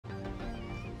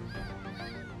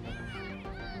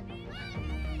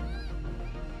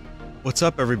What's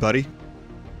up, everybody?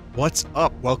 What's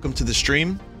up? Welcome to the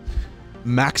stream.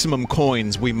 Maximum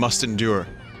coins we must endure.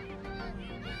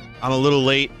 I'm a little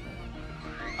late.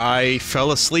 I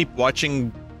fell asleep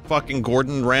watching fucking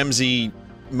Gordon Ramsay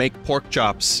make pork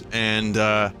chops, and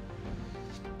I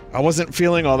wasn't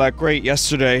feeling all that great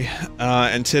yesterday,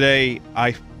 and today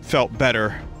I felt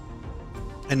better,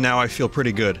 and now I feel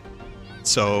pretty good.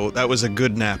 So that was a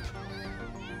good nap.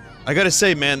 I gotta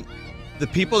say, man, the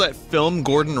people that film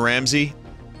Gordon Ramsay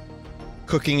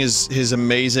cooking his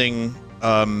amazing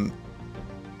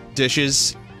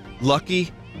dishes,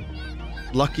 lucky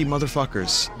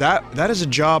motherfuckers. That is a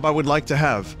job I would like to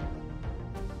have.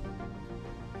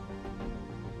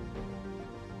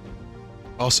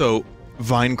 Also,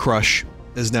 Vine Crush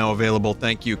is now available.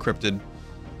 Thank you, Cryptid.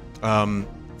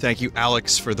 Thank you,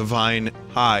 Alex, for the Vine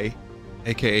High,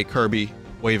 aka Kirby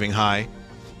waving hi.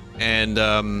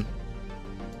 And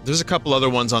there's a couple other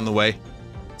ones on the way.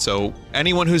 So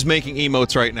anyone who's making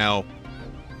emotes right now,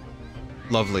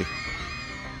 lovely.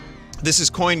 This is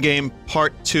Coin Game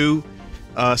Part 2.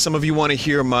 Some of you want to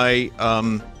hear my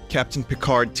Captain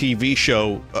Picard TV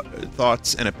show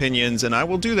thoughts and opinions, and I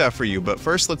will do that for you. But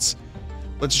first, let's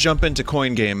jump into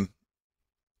Coin Game,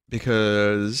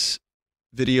 because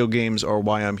video games are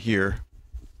why I'm here,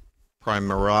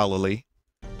 primarily.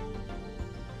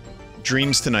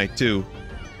 Dreams tonight too.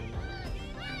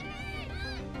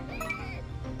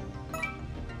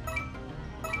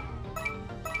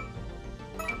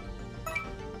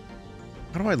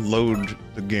 How do I load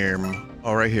the game?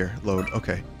 Oh, right here. Load.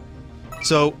 Okay.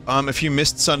 So, if you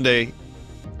missed Sunday,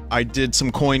 I did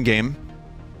some Coin Game.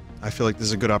 I feel like this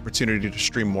is a good opportunity to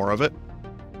stream more of it.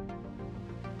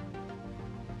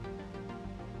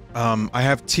 I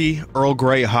have tea Earl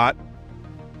Grey hot.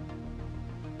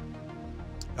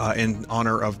 In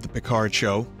honor of the Picard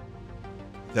show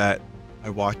that I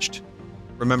watched.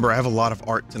 Remember, I have a lot of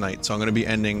art tonight, so I'm going to be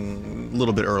ending a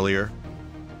little bit earlier.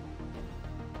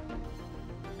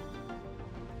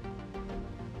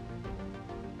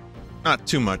 Not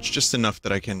too much, just enough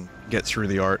that I can get through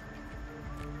the art.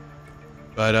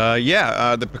 But,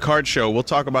 yeah, the Picard show, we'll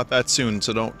talk about that soon,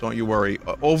 so don't you worry.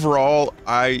 Overall,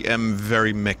 I am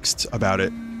very mixed about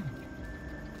it.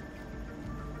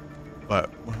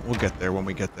 But we'll get there when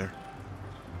we get there.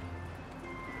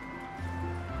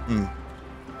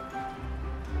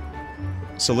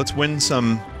 So let's win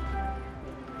some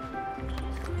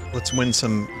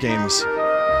games.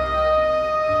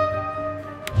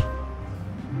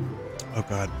 Oh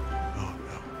god. Oh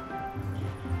no.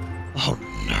 Oh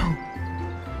no.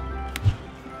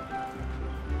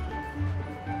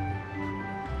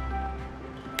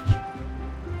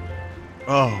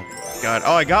 Oh god.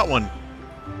 Oh, I got one.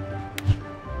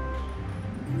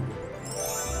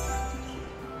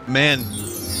 Man,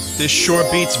 this sure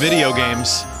beats video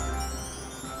games.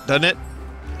 Doesn't it?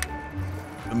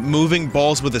 Moving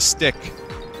balls with a stick.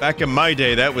 Back in my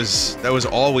day, that was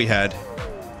all we had.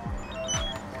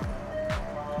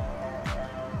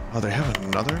 Oh, they have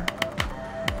another?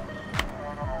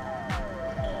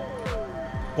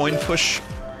 Coin push?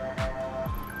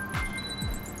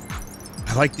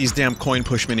 I like these damn coin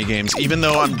push minigames, even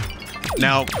though I'm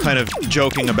now kind of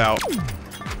joking about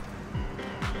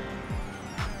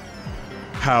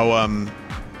how,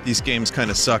 these games kind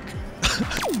of suck.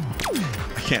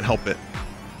 I can't help it.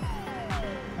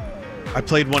 I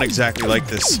played one exactly like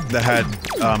this, that had,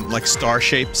 like star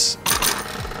shapes.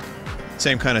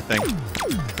 Same kind of thing.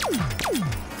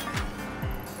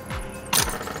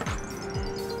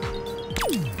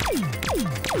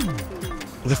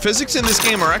 The physics in this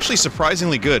game are actually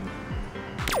surprisingly good.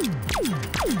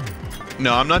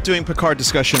 No, I'm not doing Picard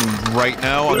discussion right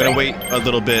now. I'm gonna wait a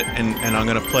little bit and I'm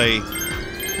gonna play...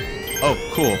 Oh,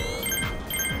 cool.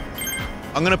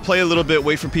 I'm gonna play a little bit,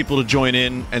 wait for people to join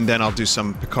in, and then I'll do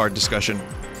some Picard discussion.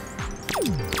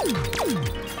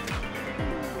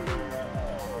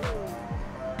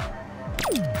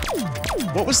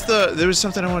 What was the... There was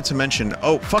something I wanted to mention.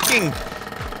 Oh, fucking...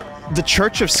 The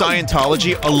Church of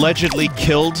Scientology allegedly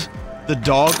killed the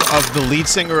dog of the lead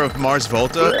singer of Mars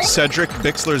Volta, Cedric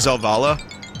Bixler-Zavala,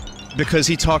 because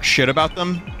he talked shit about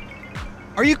them.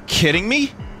 Are you kidding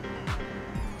me?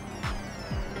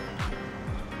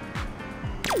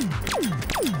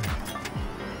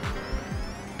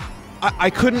 I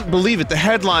couldn't believe it. The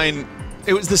headline,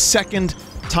 it was the second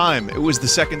time. It was the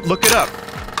second... Look it up.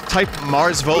 Type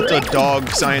Mars Volta dog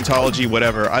Scientology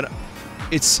whatever.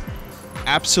 It's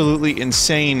absolutely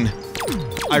insane.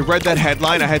 I read that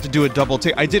headline, I had to do a double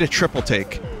take. I did a triple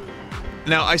take.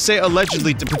 Now, I say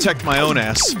allegedly to protect my own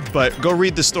ass, but go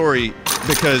read the story,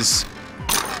 because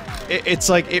it's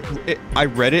like, I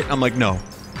read it, I'm like, no.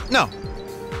 No.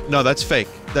 No, that's fake.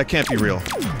 That can't be real.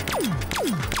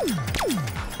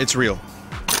 It's real.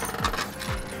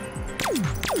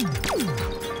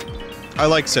 I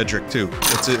like Cedric, too.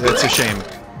 It's a shame.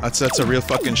 That's a real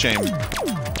fucking shame.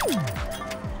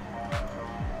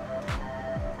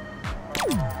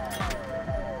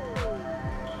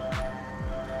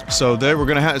 So there, we're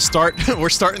gonna start. We're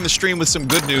starting the stream with some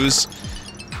good news.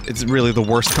 It's really the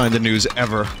worst kind of news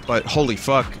ever, but holy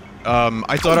fuck.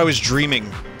 I thought I was dreaming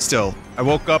still. I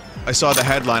woke up, I saw the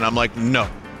headline, I'm like, no.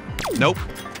 Nope.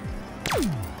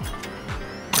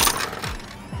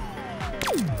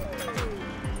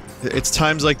 It's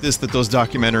times like this that those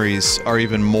documentaries are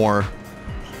even more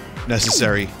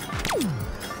necessary.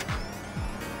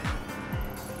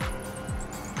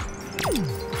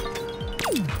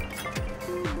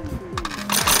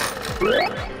 There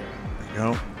we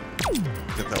go.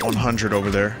 Get that 100 over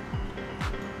there.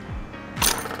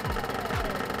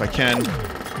 If I can.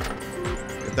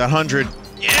 Get that 100.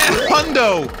 Yeah!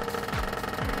 Hundo!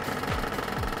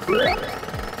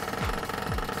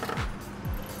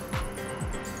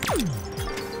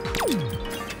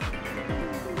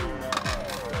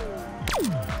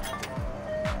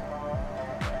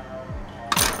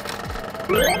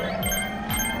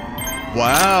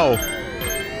 Wow.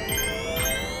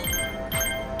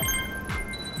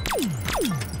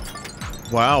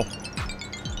 Wow.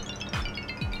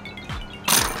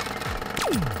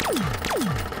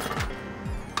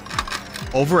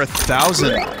 Over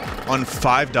 1,000 on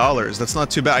 $5. That's not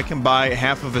too bad. I can buy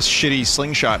half of a shitty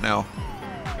slingshot now.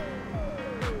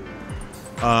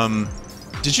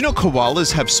 Did you know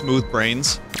koalas have smooth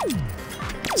brains?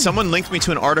 Someone linked me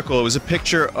to an article. It was a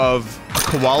picture of a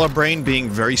koala brain being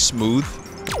very smooth.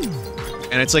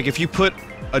 And it's like if you put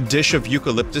a dish of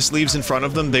eucalyptus leaves in front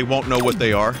of them, they won't know what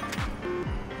they are.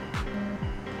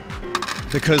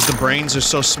 Because the brains are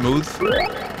so smooth.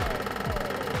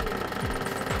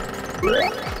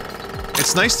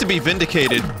 It's nice to be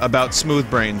vindicated about smooth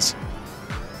brains.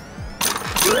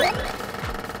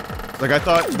 Like, I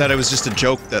thought that it was just a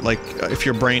joke that, like, if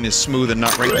your brain is smooth and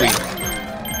not wrinkly,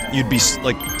 you'd be,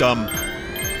 like, dumb.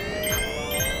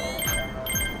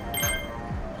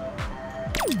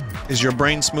 Is your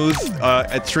brain smooth?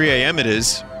 At 3 AM it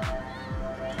is.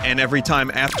 And every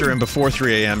time after and before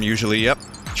 3 AM, usually, yep,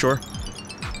 sure.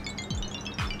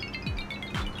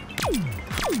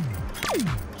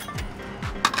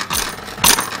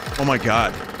 Oh my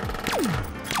god.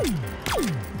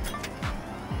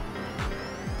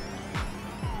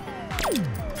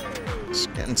 It's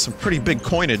getting some pretty big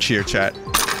coinage here, chat.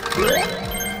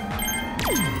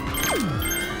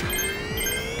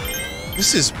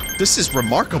 This is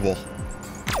remarkable.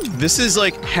 This is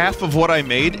like half of what I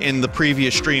made in the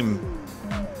previous stream,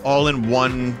 all in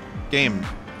one game.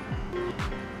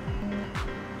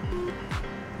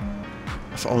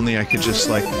 If only I could just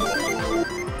like...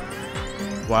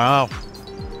 Wow.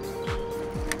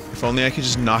 If only I could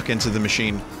just knock into the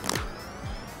machine.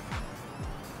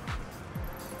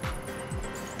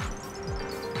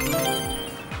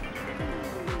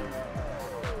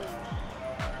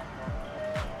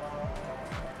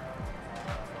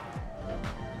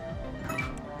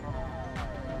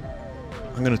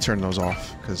 I'm gonna turn those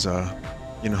off, because,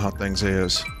 you know how things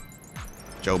is,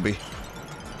 Joby.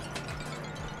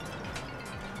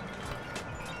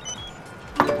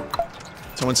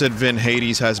 Someone said Vin,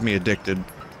 Hades has me addicted.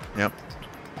 Yep.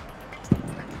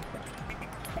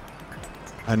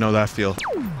 I know that feel.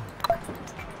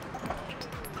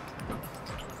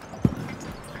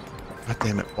 God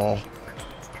damn it, ball.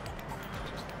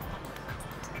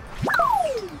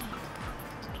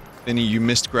 Vinny, you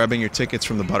missed grabbing your tickets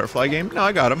from the butterfly game? No,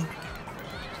 I got them.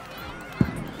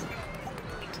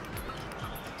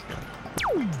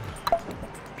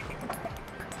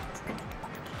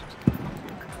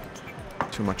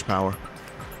 Too much power.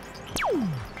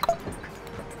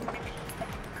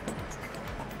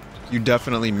 You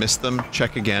definitely missed them.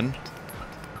 Check again.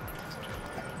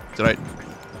 Did I...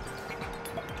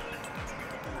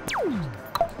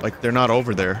 Like, they're not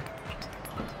over there.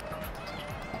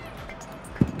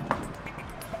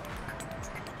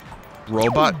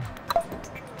 Robot?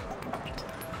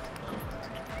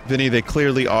 Vinny, they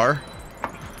clearly are.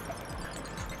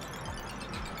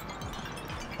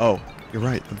 Oh, you're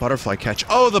right. The butterfly catch.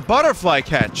 Oh, the butterfly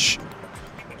catch!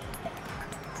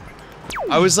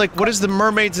 I was like, what is the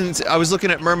mermaids and... I was looking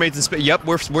at mermaids in space. Yep,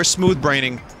 we're smooth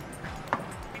braining.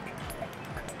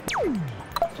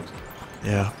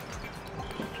 Yeah.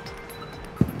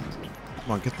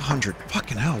 Come on, get the 100.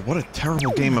 Fucking hell, what a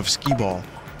terrible game of skee-ball.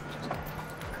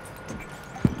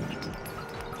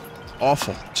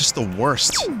 Awful. Just the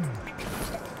worst.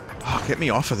 Oh, get me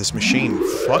off of this machine.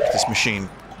 Fuck this machine.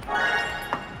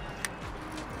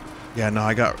 Yeah, no,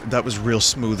 I got... That was real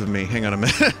smooth of me. Hang on a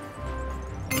minute.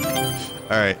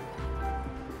 Alright.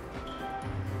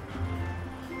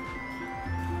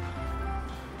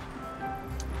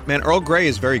 Man, Earl Grey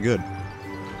is very good.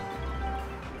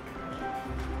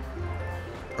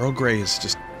 Earl Grey is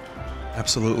just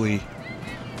absolutely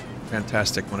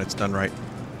fantastic when it's done right.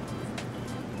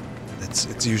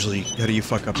 It's usually how do you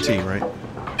fuck up tea, right?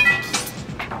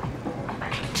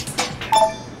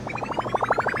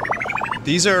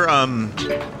 These are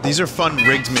fun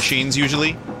rigged machines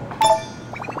usually.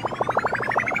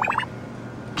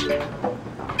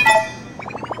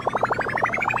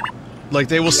 Like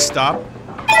they will stop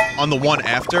on the one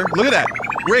after. Look at that!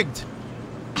 Rigged!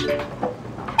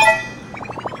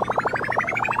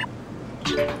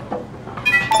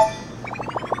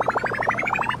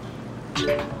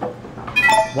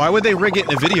 Why would they rig it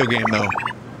in a video game, though?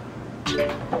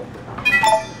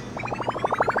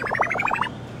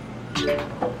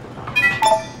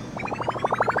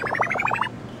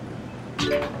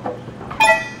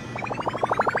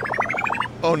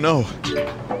 Oh no.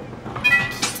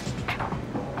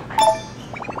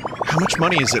 How much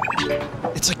money is it?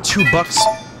 It's like $2.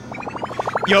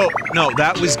 Yo, no,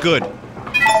 that was good.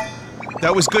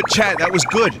 That was good, chat. That was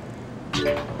good.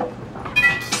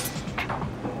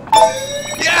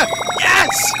 Yeah!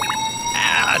 Yes!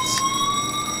 Yes!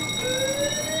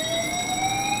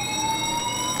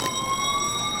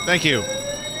 Thank you.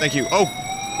 Thank you. Oh,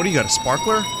 what do you got, a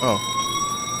sparkler? Oh.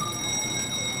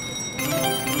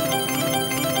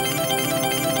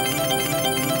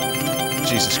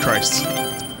 Jesus Christ.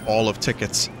 All of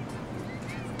tickets.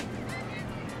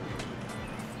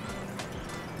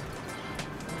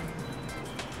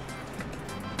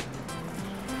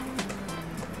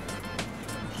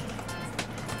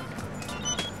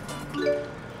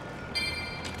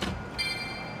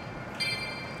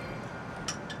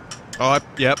 Oh,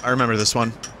 yep, I remember this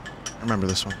one. I remember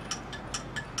this one.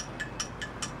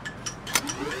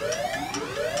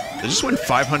 They just win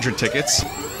 500 tickets?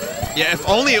 Yeah, if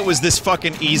only it was this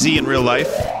fucking easy in real life.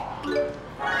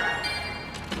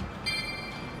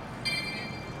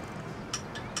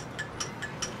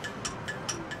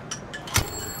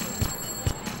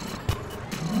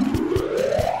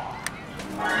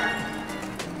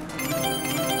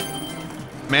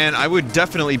 Man, I would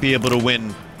definitely be able to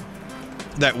win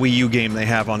that Wii U game they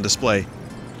have on display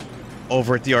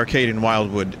over at the arcade in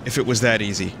Wildwood if it was that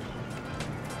easy.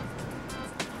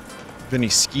 Vinny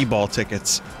skee ball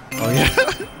tickets. Oh yeah.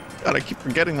 God, I keep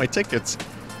forgetting my tickets.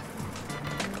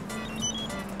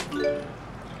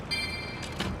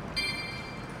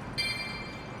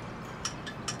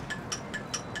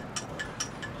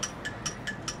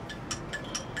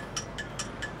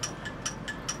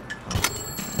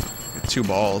 Got 2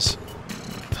 balls.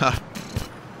 Ha.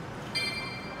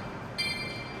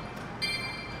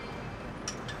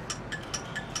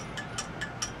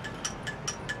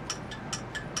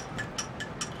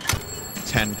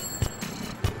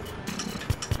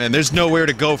 And there's nowhere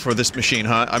to go for this machine,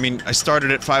 huh? I mean, I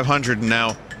started at 500 and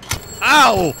now...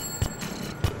 Ow!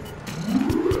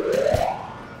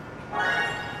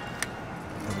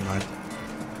 Never mind.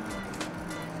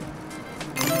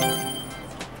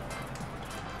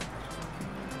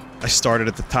 I started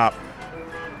at the top.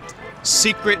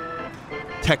 Secret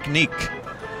technique.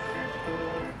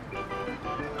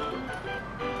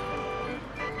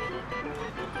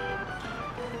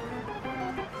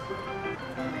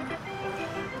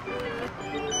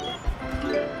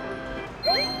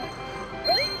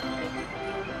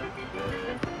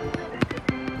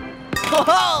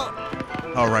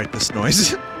 Alright, this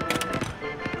noise.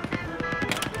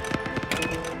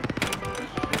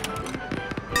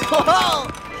 Come on.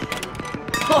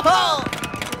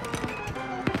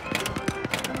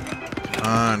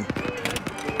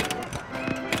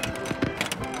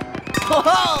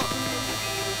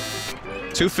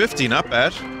 $250, not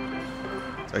bad.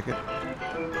 Take it.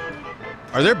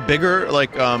 Are there bigger,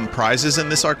 like, prizes in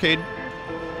this arcade?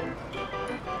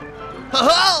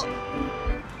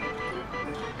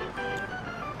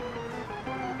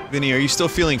 Vinny, are you still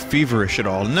feeling feverish at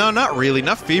all? No, not really.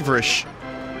 Not feverish.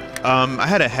 I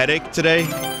had a headache today,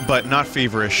 but not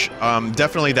feverish.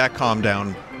 Definitely that calmed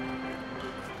down.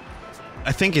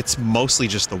 I think it's mostly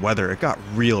just the weather. It got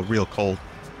real, real cold.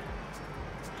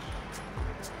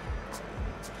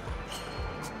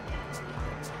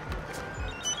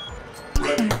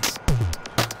 Ready.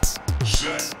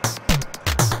 Set.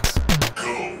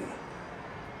 Go.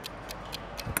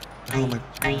 Oh my...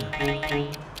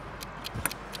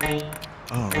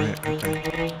 Oh, right,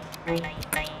 okay.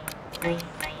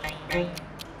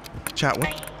 Chat, what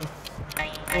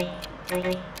the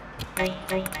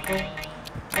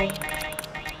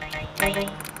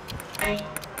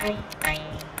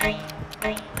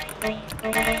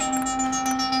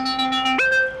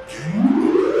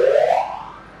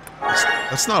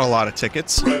That's not a lot of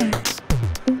tickets. Ready.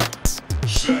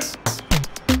 Set.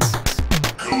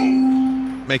 Go.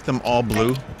 Make them all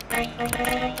blue.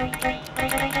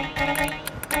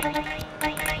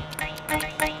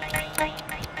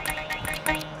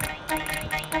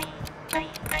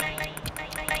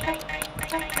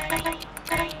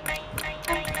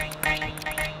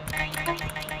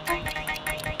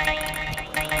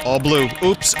 All blue.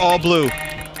 Oops, all blue.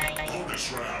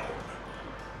 Bonus round.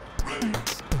 Ready.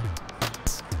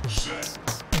 Set.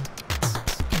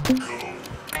 Go.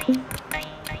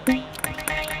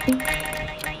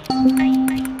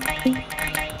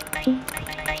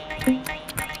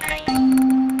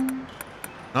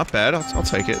 Not bad. I'll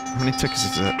take it. How many tickets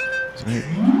is it?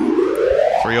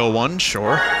 301?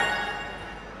 Sure.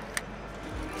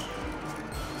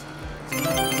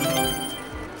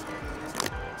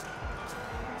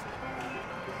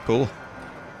 Cool.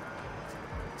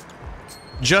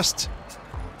 Just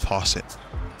toss it.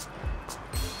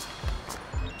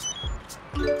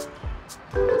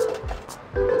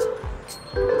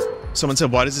 Someone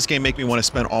said, why does this game make me want to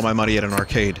spend all my money at an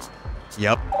arcade?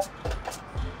 Yep.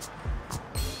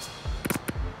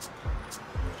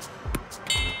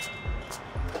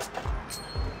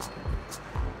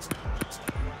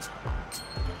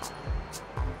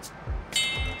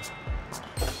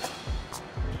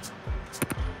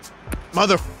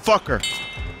 Motherfucker!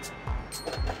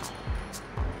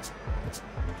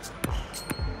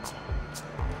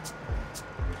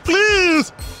 Please!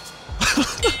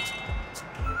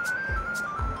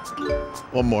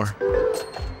 One more.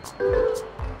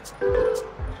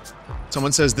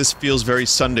 Someone says this feels very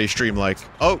Sunday stream-like.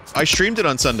 Oh, I streamed it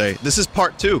on Sunday. This is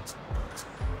part 2.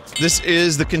 This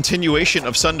is the continuation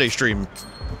of Sunday stream,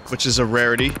 which is a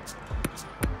rarity.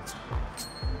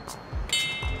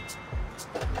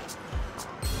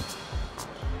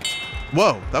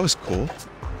 Whoa, that was cool.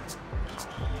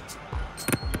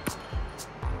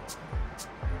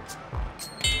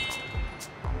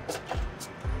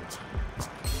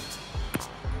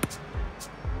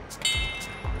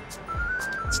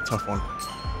 It's a tough one.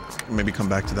 Maybe come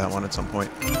back to that one at some point.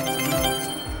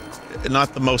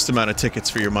 Not the most amount of tickets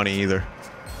for your money either.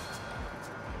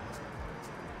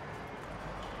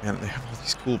 Man, they have all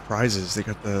these cool prizes. They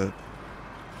got the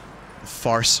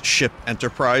Farce Ship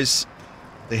Enterprise.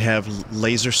 They have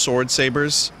laser sword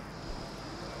sabers.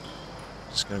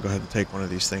 Just gonna go ahead and take one of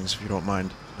these things if you don't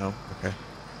mind. No? Okay.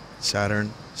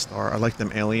 Saturn, Star. I like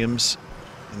them aliens.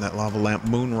 And that lava lamp.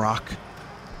 Moon Rock.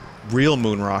 Real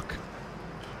Moon Rock.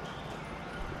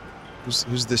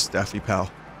 Who's this Daffy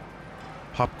Pal?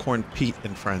 Popcorn Pete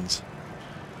and Friends.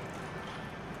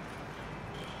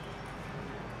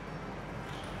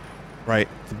 Right.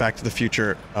 The Back to the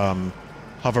Future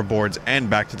hoverboards and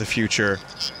Back to the Future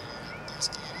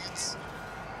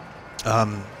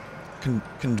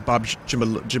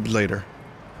Jibulator.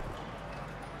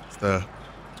 It's the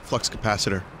flux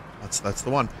capacitor. That's the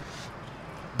one.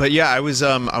 But yeah, I was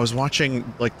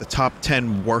watching like the top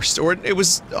 10 worst, or it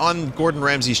was on Gordon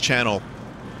Ramsay's channel.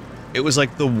 It was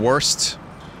like the worst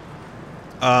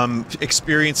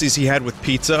experiences he had with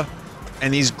pizza,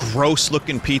 and these gross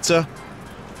looking pizza.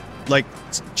 Like,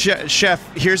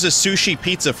 chef, here's a sushi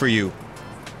pizza for you.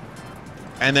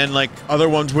 And then like other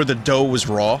ones where the dough was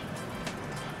raw.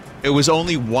 It was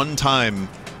only one time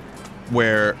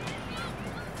where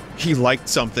he liked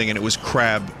something and it was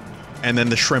crab, and then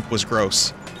the shrimp was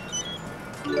gross.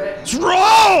 It's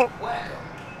raw!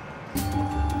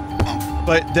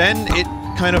 But then it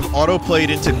kind of auto-played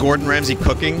into Gordon Ramsay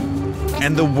cooking,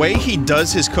 and the way he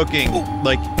does his cooking,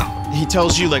 like, he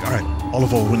tells you, like, alright,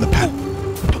 olive oil in the pan.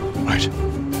 Right.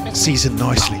 Season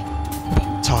nicely.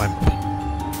 Thyme.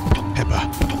 Pepper.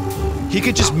 He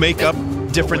could just make up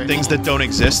different things that don't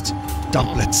exist.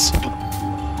 Dumplets.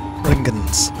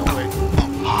 Ringans.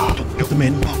 Put them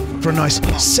in for a nice,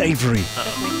 savory,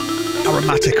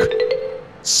 aromatic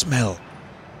smell.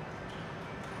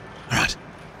 Alright.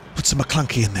 Put some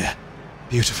McClunky in there.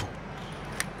 Beautiful.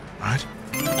 Alright.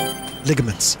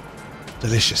 Ligaments.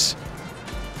 Delicious.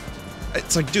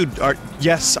 It's like, dude,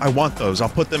 yes, I want those. I'll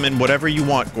put them in whatever you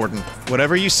want, Gordon.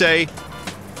 Whatever you say,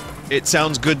 it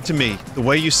sounds good to me. The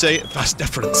way you say it, vast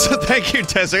deference. Thank you,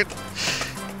 Desert.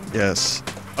 Yes.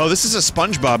 Oh, this is a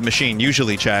SpongeBob machine,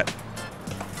 usually, chat.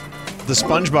 The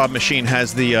SpongeBob machine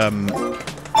has the,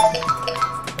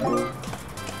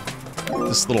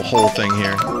 this little hole thing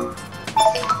here.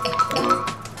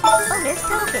 Bonus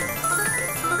token.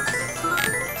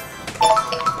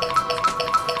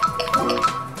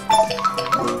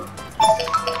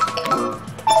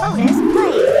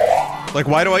 Like,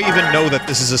 why do I even know that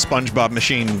this is a SpongeBob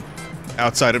machine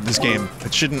outside of this game?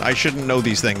 I shouldn't know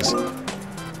these things.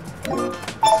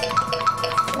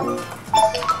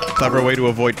 Clever way to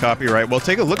avoid copyright. Well,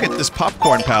 take a look at this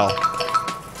popcorn pal.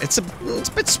 It's a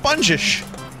bit spongish.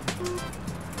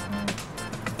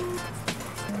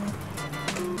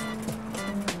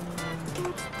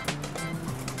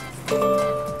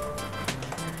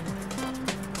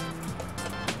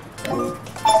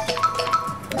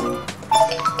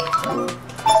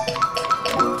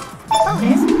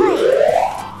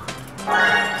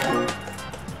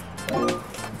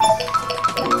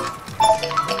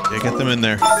 Yeah, get them in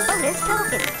there.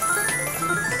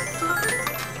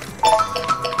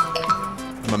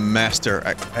 I'm a master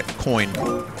at coin.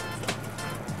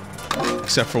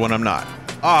 Except for when I'm not.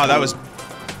 Ah, that was...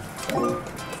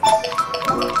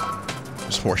 It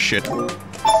was horse shit.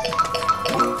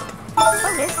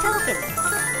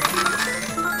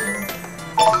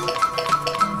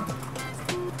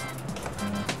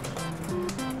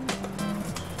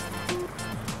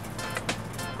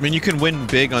 I mean, you can win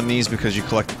big on these because you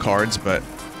collect the cards, but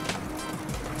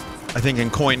I think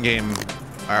in coin game,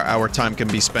 our time can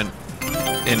be spent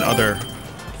in other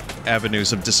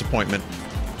avenues of disappointment.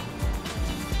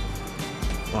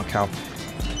 Come on, cow.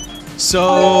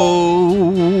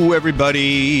 So,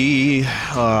 everybody,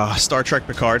 Star Trek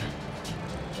Picard.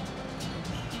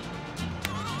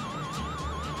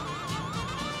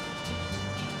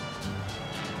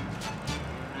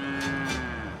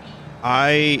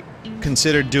 I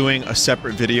considered doing a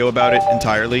separate video about it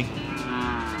entirely.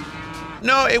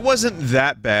 No, it wasn't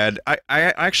that bad. I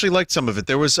actually liked some of it.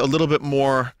 There was a little bit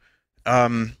more,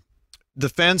 the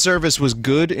fan service was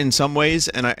good in some ways,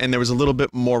 and there was a little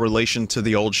bit more relation to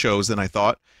the old shows than I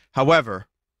thought. However,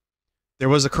 there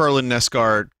was a Kurlan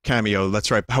Neskar cameo, that's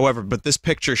right. However, but this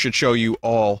picture should show you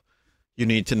all you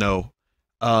need to know.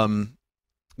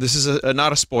 This is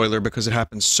not a spoiler because it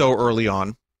happens so early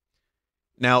on.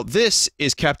 Now, this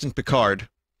is Captain Picard.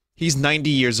 He's 90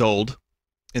 years old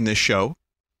in this show,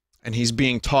 and he's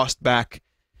being tossed back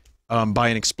by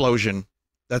an explosion.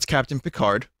 That's Captain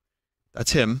Picard.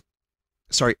 That's him.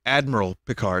 Sorry, Admiral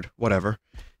Picard, whatever.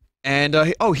 And,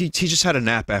 he just had a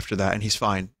nap after that, and he's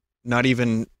fine. Not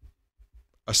even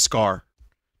a scar.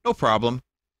 No problem.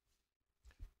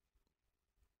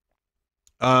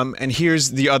 And here's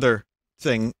the other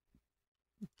thing.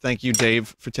 Thank you,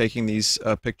 Dave, for taking these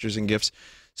pictures and GIFs.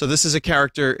 So this is a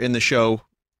character in the show.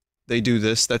 They do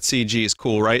this. That CG is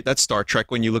cool, right? That's Star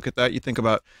Trek. When you look at that, you think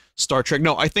about Star Trek.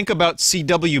 No, I think about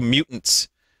CW Mutants.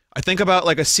 I think about,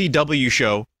 like, a CW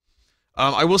show.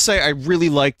 I will say I really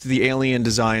liked the alien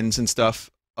designs and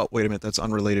stuff. Oh, wait a minute. That's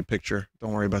unrelated picture.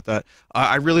 Don't worry about that.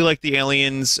 I really liked the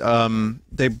aliens.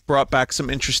 They brought back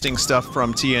some interesting stuff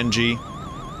from TNG.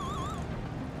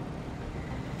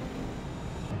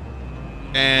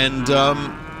 And,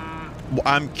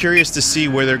 I'm curious to see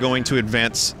where they're going to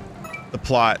advance the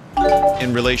plot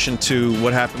in relation to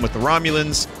what happened with the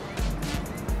Romulans.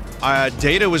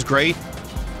 Data was great.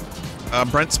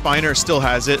 Brent Spiner still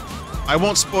has it. I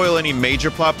won't spoil any major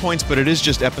plot points, but it is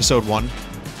just episode 1.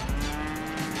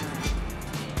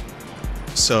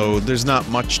 So there's not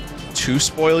much to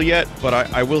spoil yet, but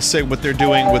I will say what they're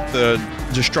doing with the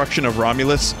destruction of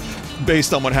Romulus,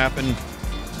 based on what happened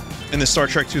in the Star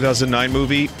Trek 2009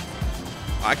 movie,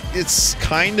 it's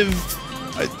kind of...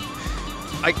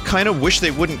 I kind of wish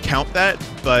they wouldn't count that,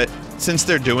 but since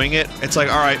they're doing it, it's like,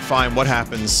 alright, fine, what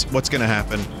happens? What's gonna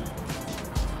happen?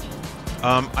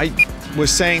 I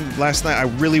was saying last night, I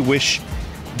really wish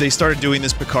they started doing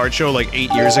this Picard show like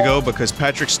 8 years ago, because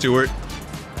Patrick Stewart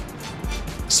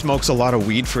smokes a lot of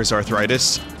weed for his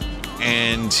arthritis,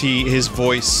 and his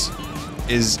voice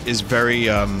is very,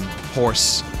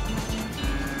 hoarse.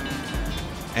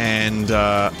 And,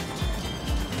 yeah,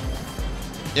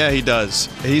 he does.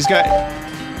 He's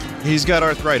got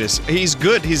arthritis. He's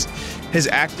good. His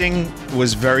acting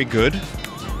was very good,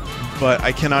 but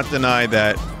I cannot deny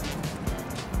that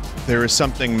there is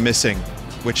something missing,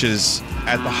 which is,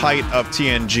 at the height of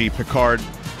TNG, Picard,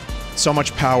 so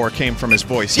much power came from his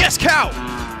voice. Yes, cow!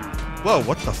 Whoa,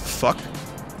 what the fuck?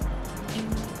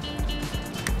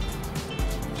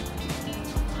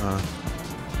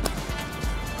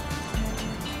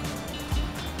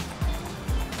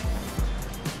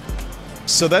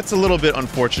 So that's a little bit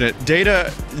unfortunate.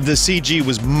 Data, the CG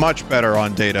was much better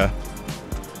on Data.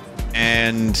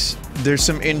 And there's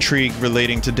some intrigue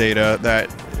relating to Data that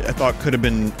I thought could have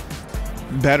been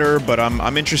better, but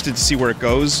I'm interested to see where it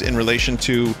goes in relation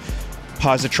to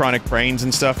positronic brains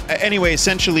and stuff. Anyway,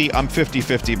 essentially, I'm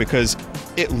 50-50 because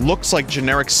it looks like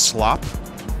generic slop.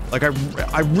 Like,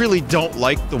 I really don't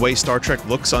like the way Star Trek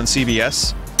looks on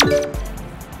CBS.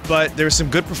 but there's some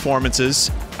good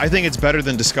performances. I think it's better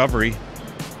than Discovery,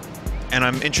 and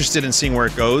I'm interested in seeing where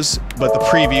it goes, but the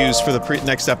previews for the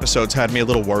next episodes had me a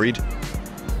little worried.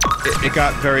 It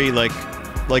got very, like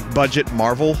budget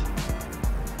Marvel,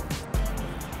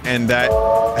 and that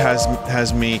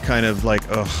has me kind of like,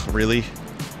 ugh, really?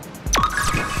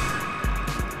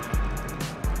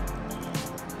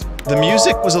 The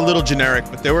music was a little generic,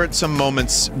 but there were some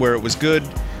moments where it was good.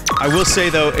 I will say,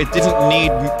 though, it didn't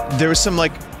need... There was some,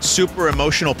 like, super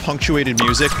emotional punctuated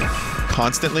music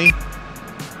constantly.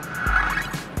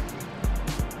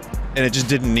 And it just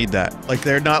didn't need that. Like,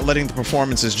 they're not letting the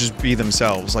performances just be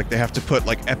themselves. Like, they have to put,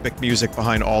 like, epic music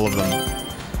behind all of them.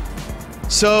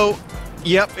 So,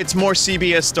 yep, it's more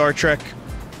CBS Star Trek.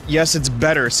 Yes, it's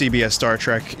better CBS Star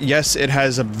Trek. Yes, it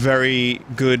has a very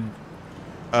good,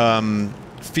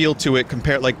 feel to it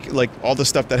compared, like all the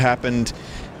stuff that happened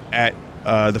at,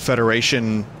 the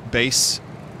Federation base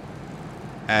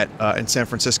at, in San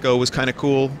Francisco was kind of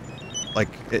cool. Like,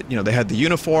 you know, they had the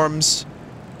uniforms.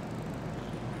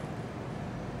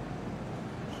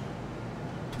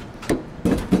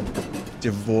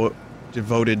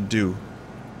 Devoted do.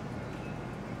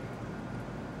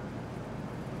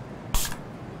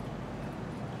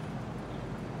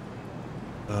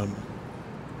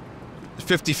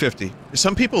 50-50.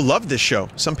 Some people love this show.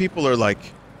 Some people are like,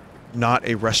 not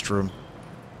a restroom.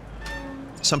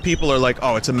 Some people are like,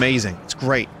 oh, it's amazing. It's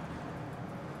great.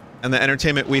 And the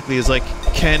Entertainment Weekly is like,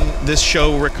 can this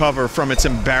show recover from its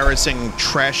embarrassing,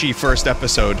 trashy first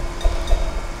episode?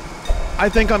 I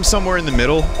think I'm somewhere in the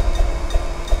middle.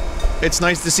 It's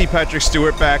nice to see Patrick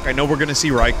Stewart back. I know we're gonna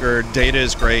see Riker. Data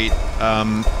is great.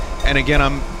 And again,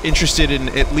 I'm interested in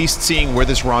at least seeing where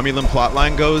this Romulan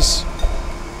plotline goes.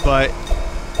 But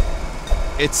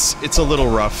it's a little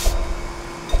rough.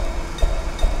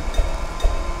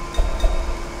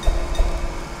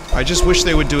 I just wish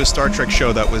they would do a Star Trek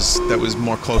show that was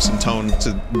more close in tone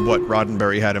to what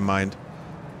Roddenberry had in mind,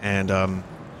 and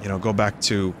you know, go back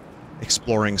to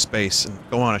exploring space and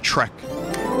go on a trek,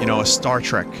 you know, a Star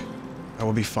Trek. That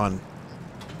would be fun.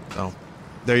 So,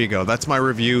 there you go. That's my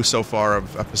review so far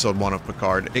of episode 1 of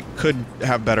Picard. It could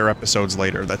have better episodes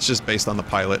later. That's just based on the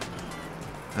pilot.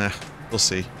 We'll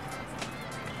see.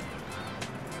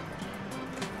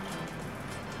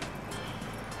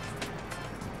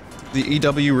 The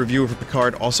EW reviewer for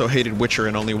Picard also hated Witcher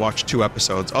and only watched 2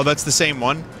 episodes. Oh, that's the same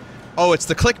one? Oh, it's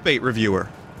the clickbait reviewer.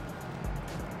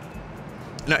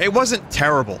 No, it wasn't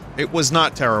terrible. It was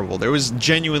not terrible. There was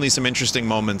genuinely some interesting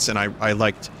moments, and I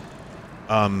liked...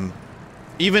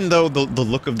 even though the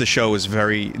look of the show is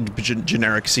very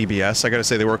generic CBS, I gotta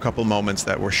say there were a couple moments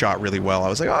that were shot really well. I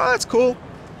was like, oh, that's cool.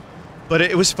 But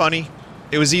it was funny.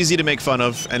 It was easy to make fun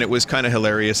of, and it was kind of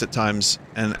hilarious at times.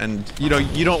 And you know,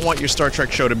 you don't want your Star Trek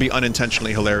show to be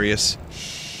unintentionally hilarious.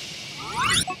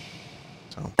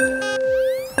 So.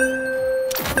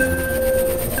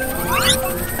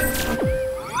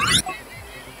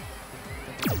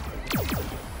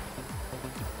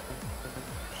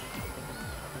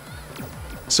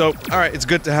 So, alright, it's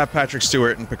good to have Patrick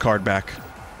Stewart and Picard back.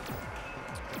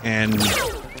 And...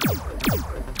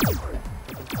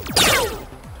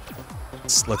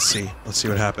 Let's see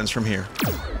what happens from here.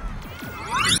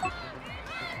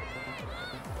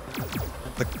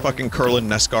 The fucking Kurlan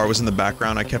Neskar was in the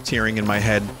background. I kept hearing in my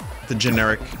head the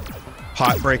generic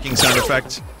pot-breaking sound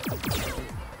effect.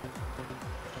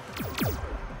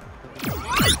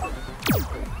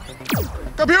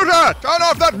 Computer! Turn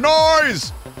off that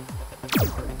noise!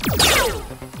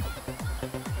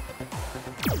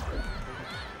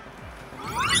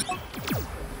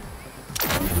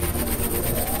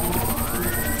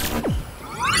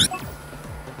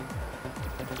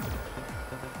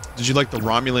 Did you like the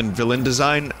Romulan villain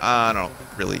design? I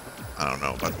don't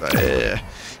know about that.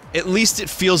 At least it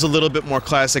feels a little bit more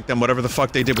classic than whatever the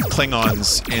fuck they did with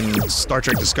Klingons in Star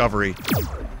Trek Discovery.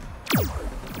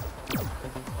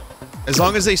 As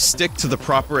long as they stick to the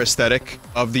proper aesthetic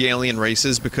of the alien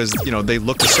races, because, you know, they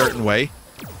look a certain way,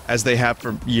 as they have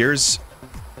for years,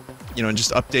 you know, and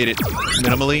just update it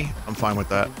minimally, I'm fine with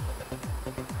that.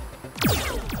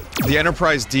 The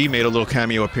Enterprise D made a little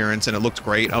cameo appearance, and it looked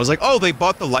great. I was like, oh, they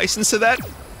bought the license to that?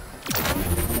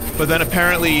 But then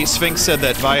apparently Sphinx said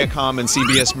that Viacom and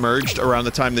CBS merged around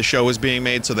the time the show was being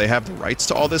made, so they have the rights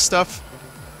to all this stuff.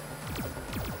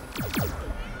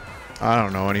 I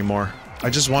don't know anymore. I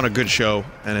just want a good show,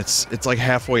 and it's like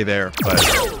halfway there, but...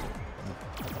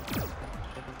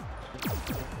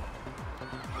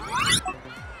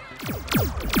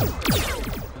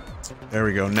 There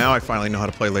we go. Now I finally know how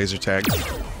to play laser tag.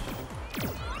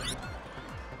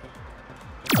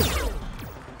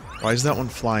 Why is that one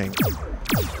flying?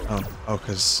 Oh,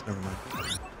 because never mind.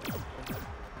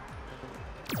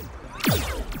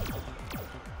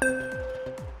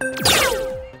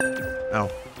 Ow.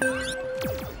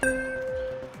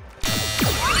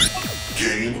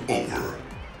 Game over.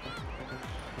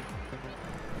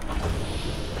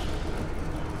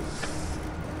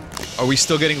 Are we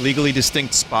still getting legally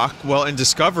distinct Spock? Well, in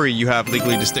Discovery, you have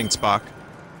legally distinct Spock.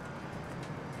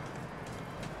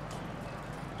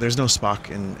 There's no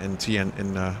Spock in TN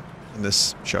in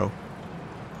this show.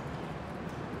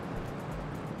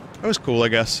 That was cool, I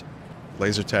guess.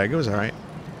 Laser tag, it was alright.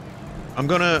 I'm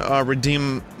gonna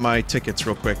redeem my tickets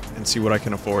real quick and see what I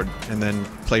can afford, and then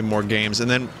play more games,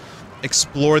 and then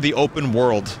explore the open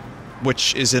world,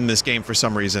 which is in this game for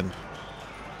some reason.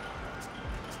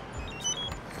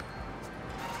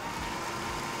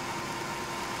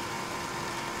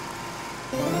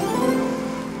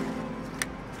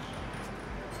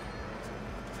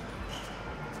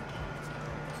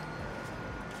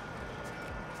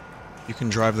 You can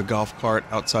drive the golf cart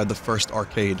outside the first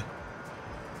arcade.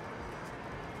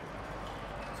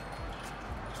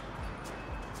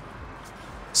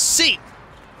 See.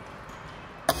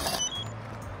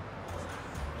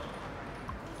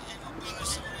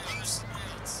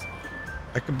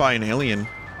 I could buy an alien.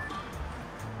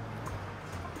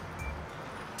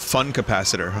 Fun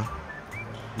capacitor, huh?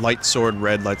 Light sword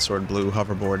red, light sword blue,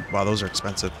 hoverboard. Wow, those are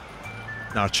expensive.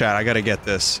 Now, chat, I gotta get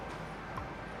this.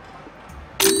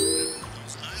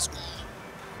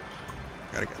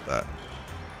 Gotta get that.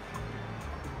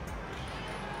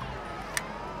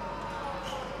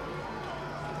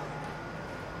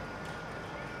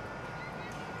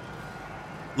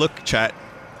 Look, chat.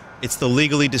 It's the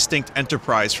legally distinct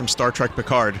Enterprise from Star Trek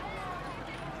Picard.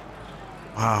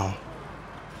 Wow.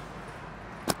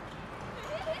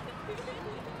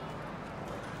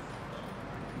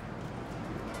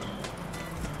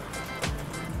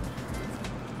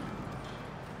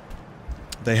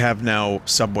 They have now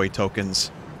subway tokens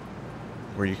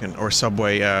where you can, or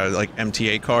subway, like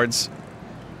MTA cards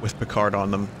with Picard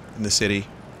on them in the city.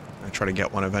 I try to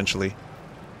get one eventually,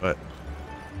 but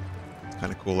it's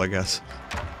kind of cool, I guess.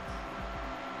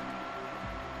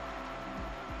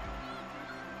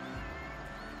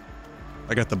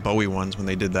 I got the Bowie ones when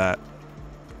they did that.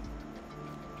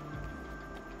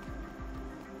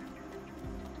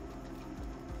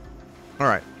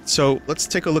 Alright, so let's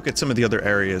take a look at some of the other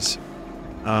areas.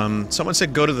 Someone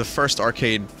said go to the first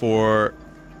arcade for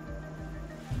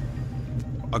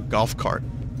a golf cart.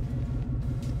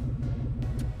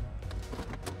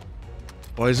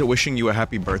 Why is it wishing you a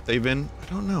happy birthday, Vin? I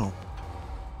don't know.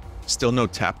 Still no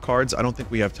tap cards? I don't think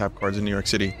we have tap cards in New York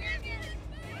City.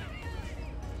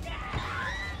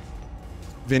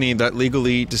 Vinny, that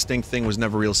legally distinct thing was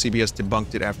never real. CBS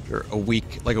debunked it after a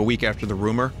week, like a week after the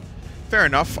rumor. Fair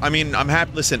enough. I mean, I'm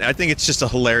happy. Listen, I think it's just a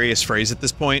hilarious phrase at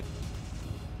this point.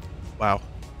 Wow.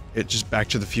 It just Back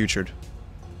to the Futured.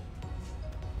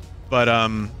 But,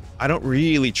 I don't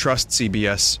really trust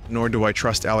CBS, nor do I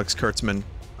trust Alex Kurtzman,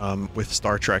 with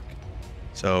Star Trek.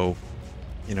 So,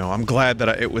 you know, I'm glad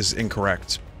that it was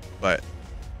incorrect. But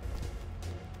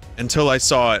until I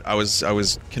saw it, I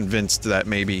was convinced that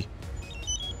maybe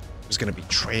it was gonna be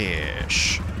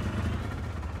trash.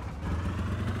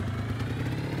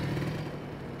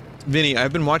 Vinny,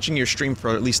 I've been watching your stream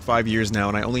for at least 5 years now,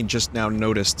 and I only just now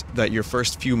noticed that your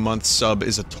first few months sub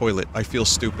is a toilet. I feel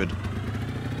stupid.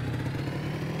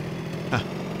 Huh.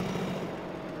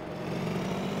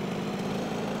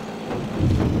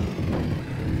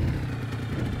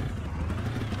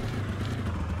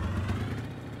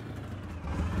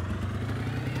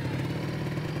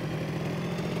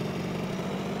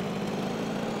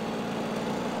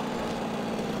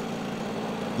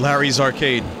 Larry's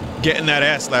Arcade. Getting that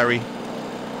ass, Larry.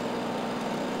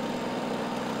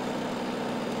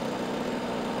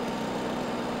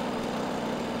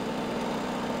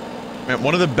 Man,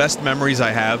 one of the best memories I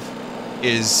have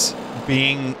is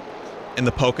being in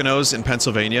the Poconos in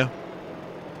Pennsylvania.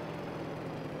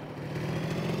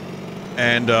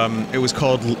 And, it was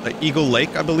called Eagle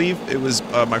Lake, I believe. It was,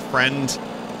 my friend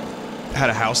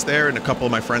had a house there, and a couple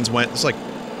of my friends went. It was like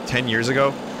 10 years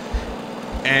ago.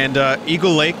 And,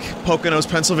 Eagle Lake, Poconos,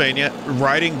 Pennsylvania,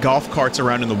 riding golf carts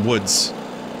around in the woods.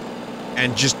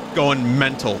 And just going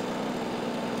mental.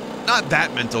 Not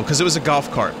that mental, because it was a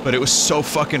golf cart, but it was so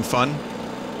fucking fun.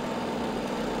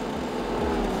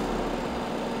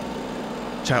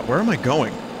 Chat, where am I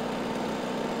going?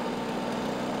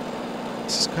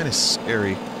 This is kind of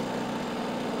scary.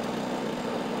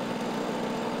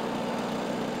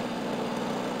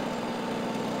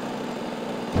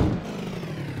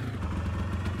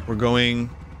 We're going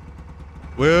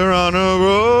We're on a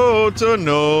road to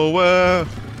nowhere.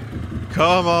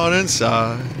 Come on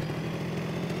inside.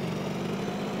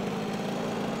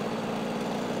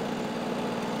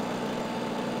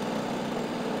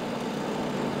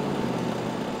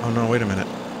 Oh no, wait a minute.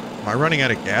 Am I running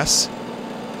out of gas?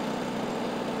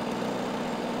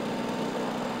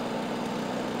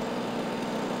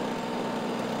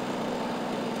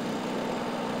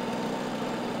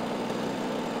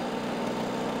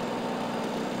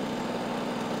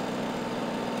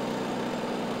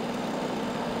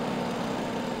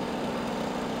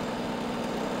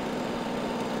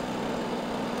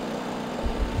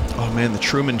 Oh man, the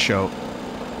Truman Show.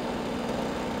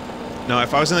 No,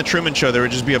 if I was in the Truman Show, there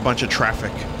would just be a bunch of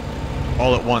traffic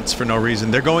all at once for no reason.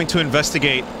 They're going to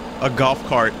investigate a golf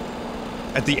cart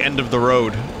at the end of the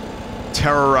road,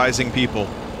 terrorizing people.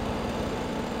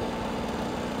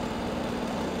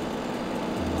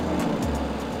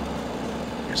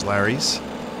 Here's Larry's.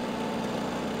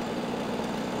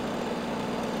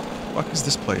 What the fuck is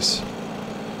this place?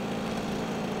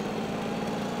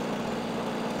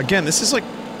 Again, this is like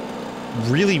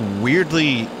really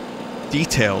weirdly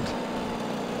detailed.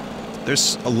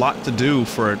 There's a lot to do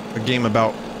for a game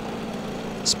about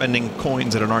spending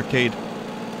coins at an arcade.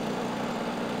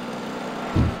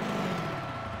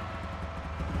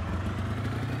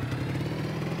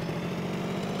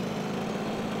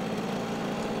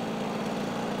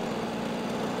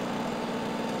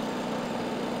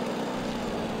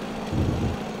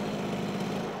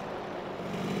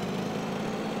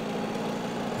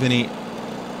 Vinny,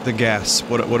 the gas.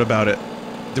 What about it?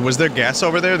 Was there gas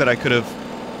over there that I could have...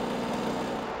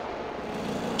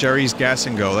 Jerry's gas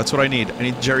and go. That's what I need. I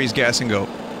need Jerry's gas and go.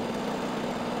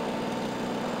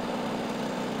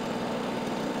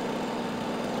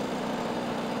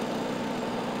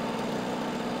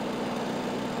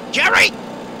 Jerry!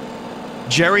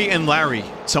 Jerry and Larry.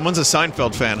 Someone's a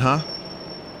Seinfeld fan, huh?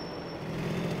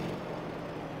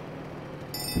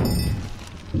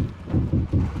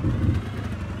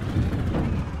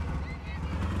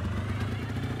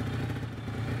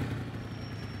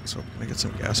 So, can I get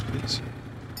some gas, please?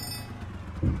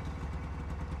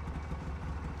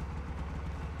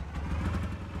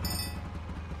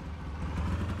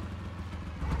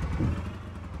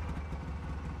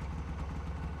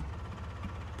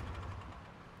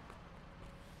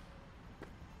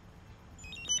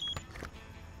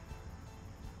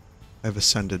 I've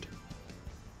ascended.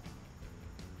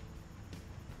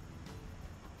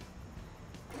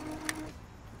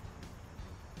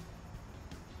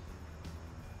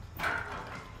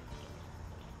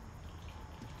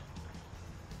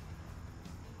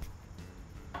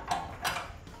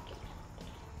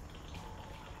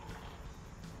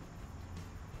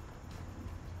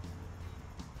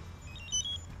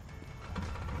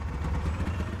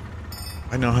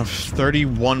 I now have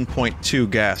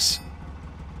 31.2 gas.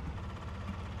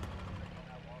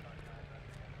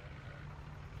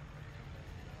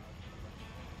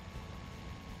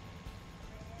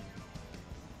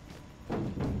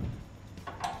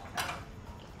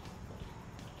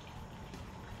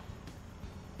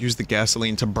 Use the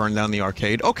gasoline to burn down the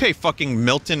arcade. Okay, fucking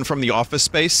Milton from the Office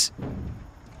Space.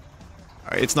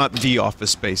 Alright, it's not the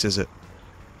Office Space, is it?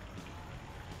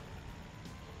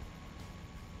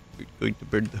 We're going to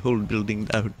burn the whole building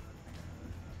down.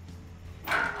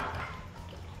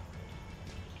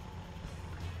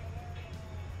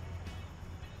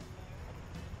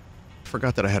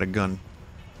 Forgot that I had a gun.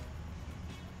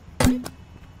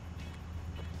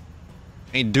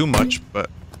 Ain't do much, but...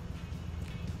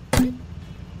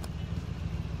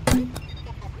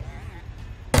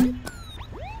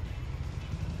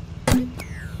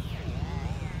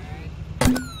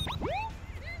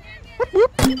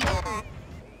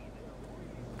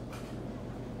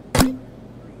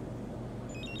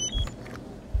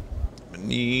 I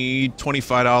need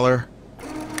 $25.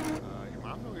 Your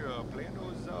mom know you're playing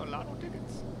those lotto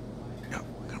tickets? Yeah,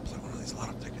 we're gonna play one of these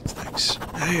lotto tickets, thanks.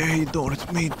 Hey, how you doing? It's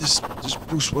me, this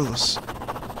Bruce Willis.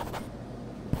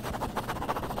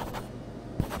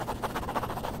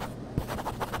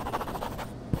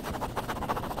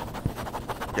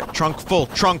 Yeah, trunk full,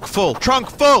 trunk full, trunk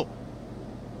full!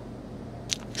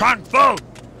 Trunk full!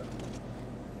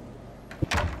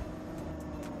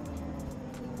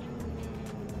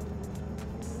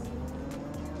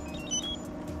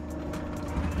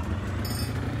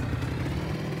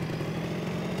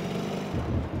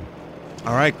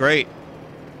 Alright, great.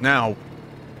 Now,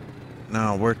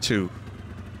 where to?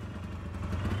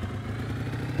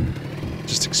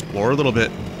 Just explore a little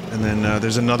bit, and then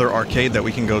there's another arcade that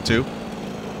we can go to.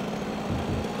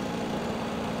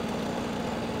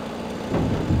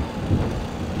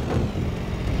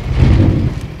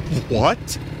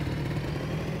 What?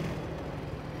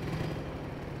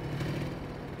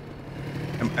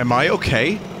 Am I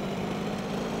okay?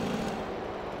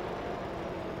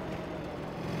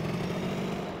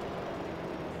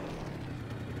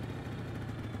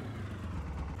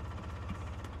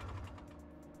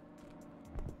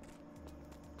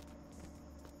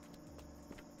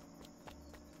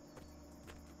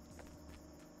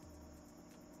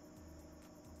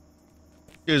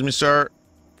 Excuse me, sir.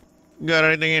 Got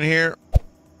anything in here?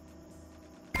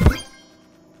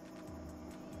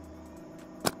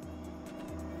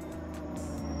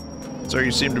 Sir,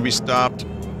 you seem to be stopped.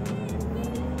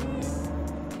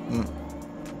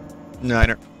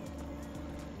 Niner.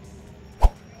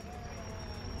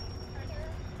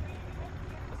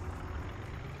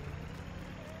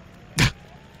 That's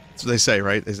what they say,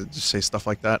 right? They just say stuff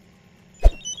like that.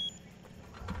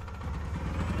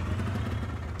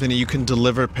 Vinny, you can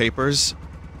deliver papers.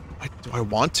 Do I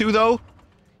want to, though?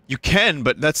 You can,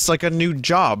 but that's like a new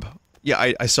job.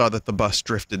 Yeah, I saw that the bus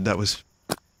drifted. That was...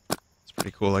 It's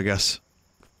pretty cool, I guess.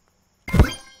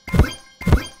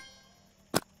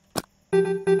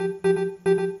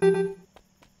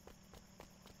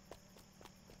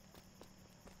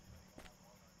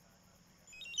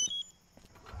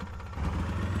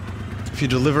 If you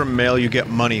deliver mail, you get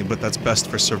money, but that's best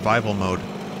for survival mode.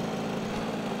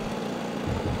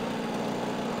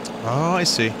 Oh, I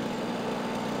see.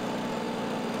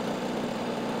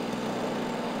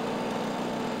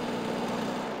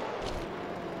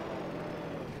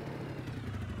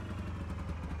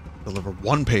 Deliver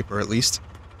one paper, at least.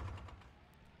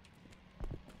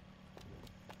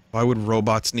 Why would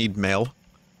robots need mail?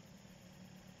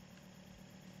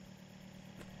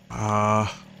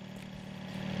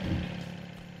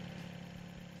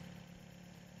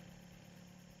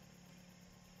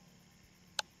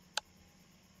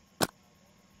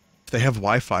 If they have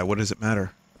Wi-Fi, what does it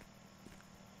matter?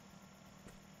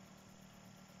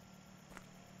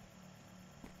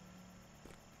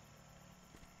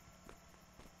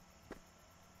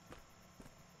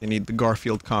 They need the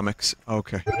Garfield comics.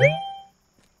 Okay.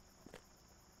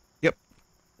 Yep.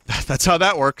 That's how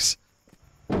that works.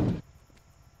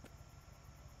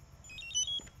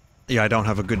 Yeah, I don't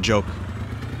have a good joke.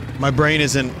 My brain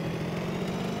isn't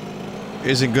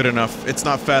good enough. It's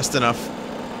not fast enough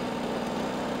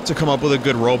to come up with a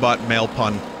good robot mail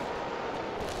pun.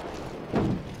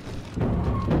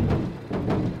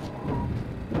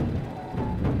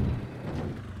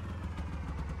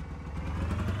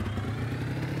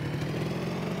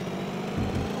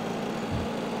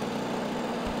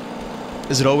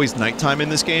 Is it always nighttime in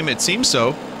this game? It seems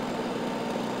so.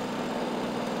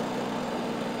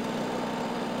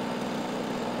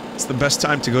 It's the best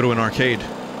time to go to an arcade.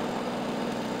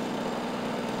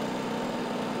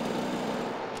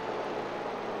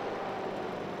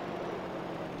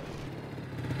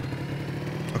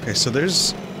 Okay, so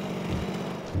there's...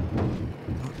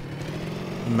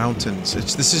 mountains.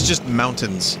 This is just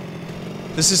mountains.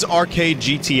 This is arcade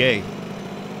GTA.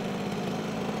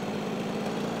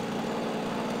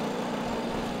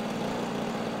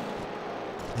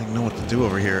 I don't know what to do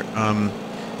over here.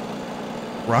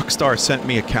 Rockstar sent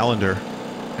me a calendar.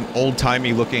 An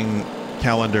old-timey looking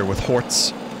calendar with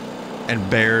horts and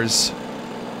bears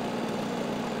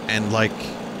and, like,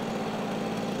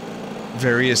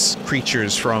 various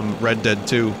creatures from Red Dead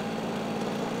 2.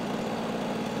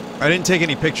 I didn't take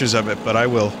any pictures of it, but I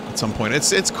will at some point.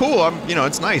 It's cool. You know,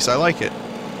 it's nice. I like it.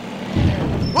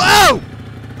 Whoa!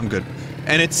 I'm good.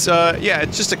 And it's yeah,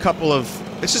 it's just a couple of...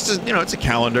 It's just a, you know, it's a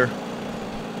calendar.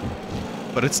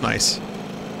 But it's nice.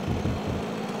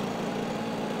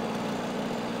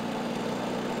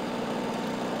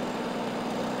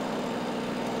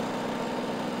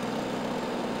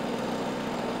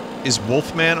 Is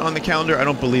Wolfman on the calendar? I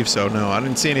don't believe so, no. I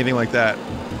didn't see anything like that.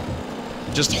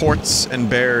 Just horts and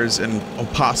bears and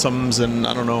opossums and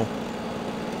I don't know.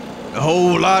 A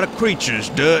whole lot of creatures,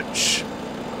 Dutch.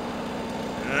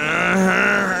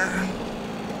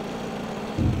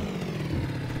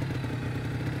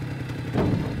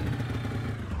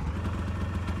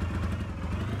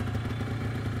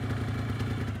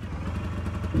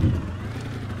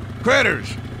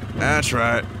 Critters! That's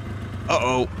right.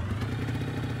 Uh-oh.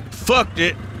 Fucked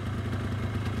it!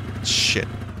 Shit.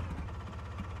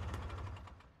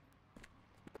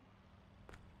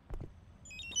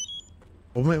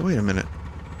 Oh, wait a minute.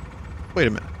 Wait a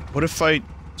minute. What if I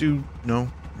do...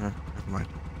 No? Never mind.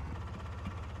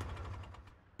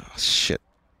 Oh, shit.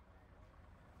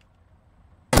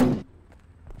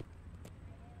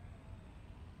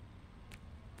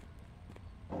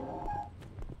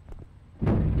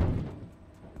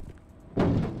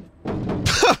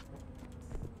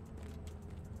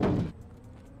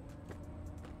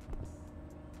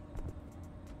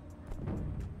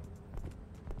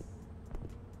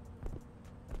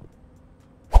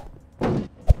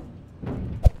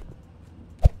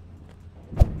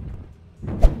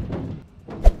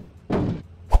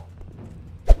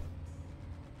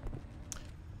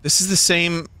 This is the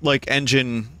same, like,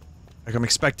 engine... Like, I'm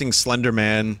expecting Slender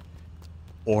Man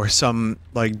or some,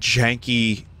 like,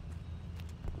 janky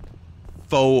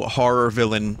faux horror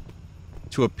villain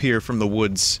to appear from the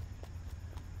woods.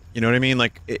 You know what I mean?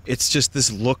 Like, it's just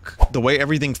this look, the way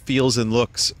everything feels and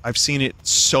looks. I've seen it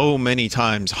so many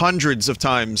times, hundreds of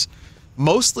times,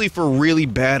 mostly for really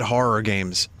bad horror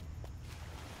games.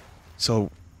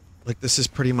 So, like, this is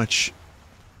pretty much...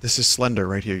 This is Slender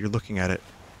right here, you're looking at it.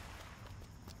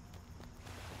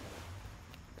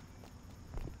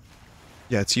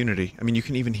 Yeah, it's Unity. I mean, you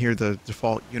can even hear the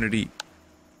default Unity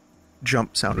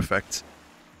jump sound effects.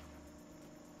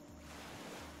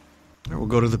 Alright, we'll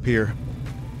go to the pier.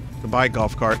 Goodbye,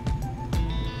 golf cart.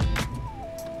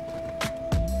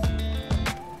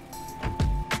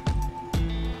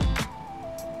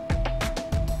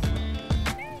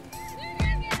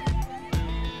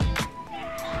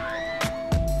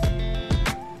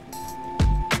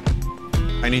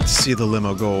 I need to see the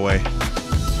limo go away.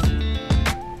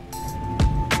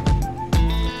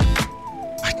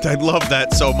 I love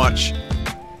that so much.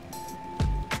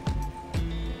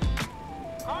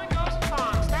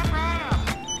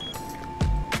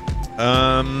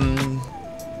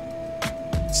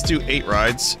 Let's do 8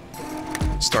 rides.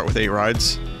 Start with 8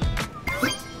 rides.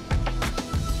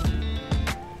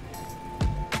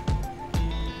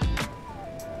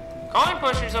 Coin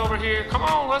pushers over here. Come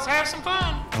on, let's have some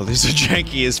fun. Oh, these are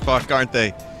janky as fuck, aren't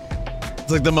they?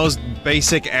 It's like the most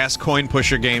basic ass coin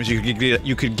pusher games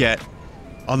you could get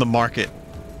on the market.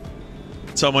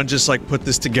 Someone just like put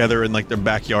this together in like their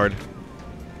backyard.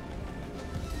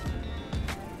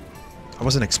 I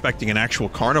wasn't expecting an actual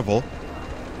carnival.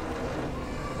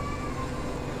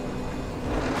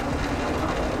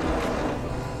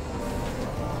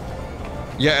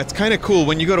 Yeah, it's kind of cool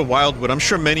when you go to Wildwood. I'm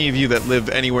sure many of you that live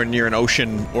anywhere near an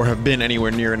ocean or have been anywhere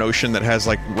near an ocean that has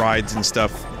like rides and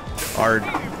stuff are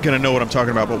gonna know what I'm talking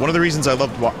about. But one of the reasons I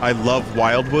love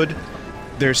Wildwood,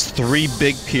 there's 3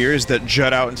 big piers that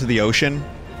jut out into the ocean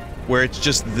where it's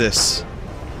just this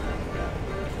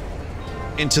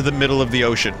into the middle of the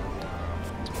ocean.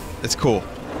 It's cool.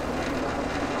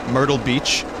 Myrtle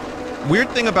Beach. Weird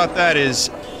thing about that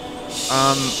is,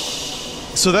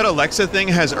 so that Alexa thing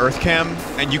has EarthCam,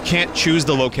 and you can't choose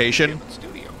the location.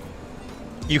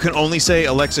 You can only say,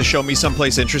 Alexa, show me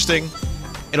someplace interesting.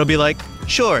 It'll be like,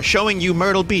 sure, showing you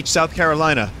Myrtle Beach, South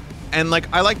Carolina. And,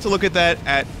 like, I like to look at that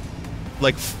at,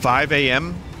 like, 5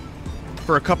 a.m.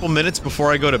 for a couple minutes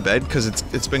before I go to bed, because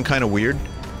it's been kind of weird.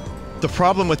 The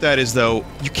problem with that is, though,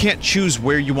 you can't choose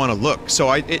where you want to look. So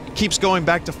it keeps going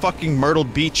back to fucking Myrtle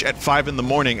Beach at 5 in the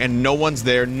morning, and no one's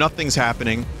there, nothing's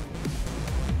happening.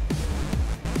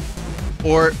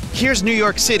 Or, here's New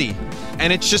York City,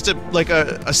 and it's just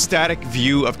a static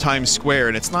view of Times Square,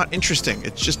 and it's not interesting.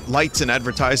 It's just lights and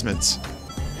advertisements.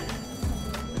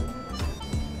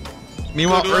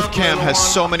 Meanwhile, EarthCam has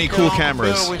so many cool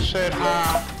cameras.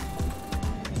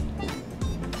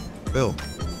 Bill.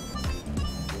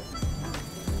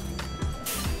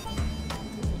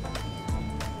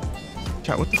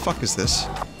 Chat, what the fuck is this?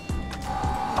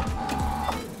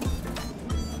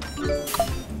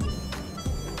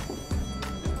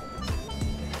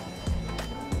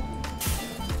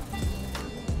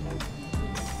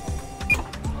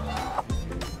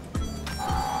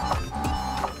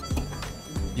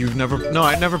 You've never... No,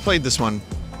 I never played this one.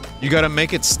 You gotta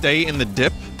make it stay in the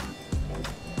dip?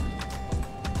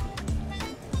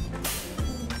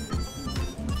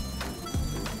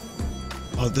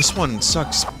 Oh, this one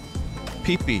sucks.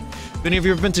 Pee-pee. Vinny, have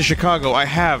you ever been to Chicago? I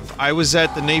have. I was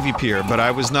at the Navy Pier, but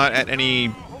I was not at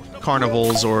any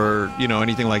carnivals or, you know,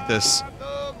 anything like this.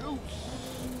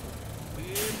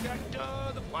 We've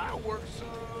got the fireworks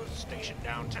station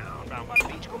downtown, down by the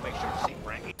beach. Go make sure to see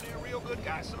Frankie. They're real good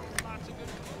guys. So lots of good.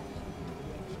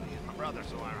 He's my brother,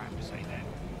 so I have to say that.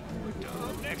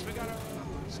 But, next we got a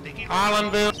sticky.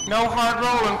 Islandville, no hard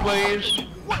rolling, please.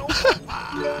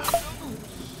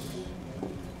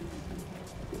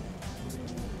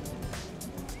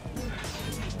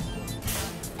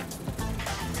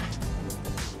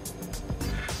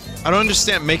 I don't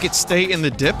understand. Make it stay in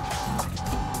the dip?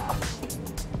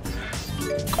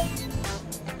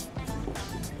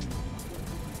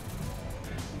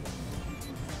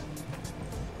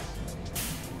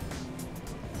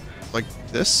 Like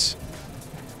this?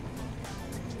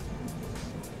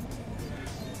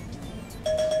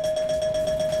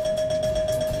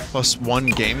 Plus 1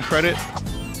 game credit?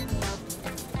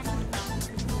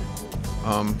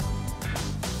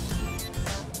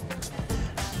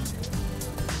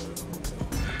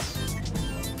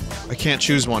 I can't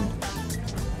choose one.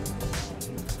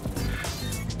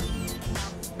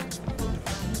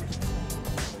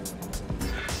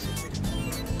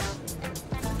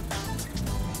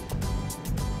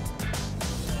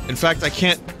 In fact, I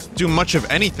can't do much of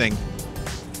anything.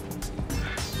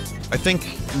 I think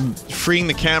freeing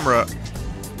the camera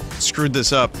screwed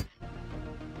this up.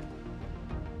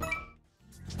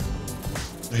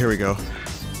 Here we go.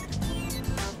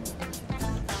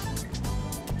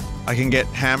 I can get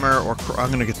hammer or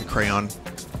I'm gonna get the crayon.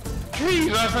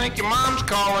 Jeez, I think your mom's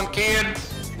calling, kid.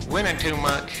 Winning too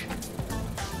much.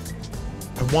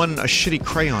 I won a shitty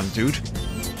crayon, dude.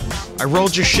 I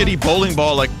rolled your shitty bowling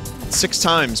ball like 6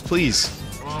 times, please.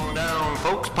 Come on down,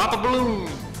 folks. Pop a balloon.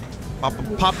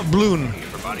 Pop a balloon.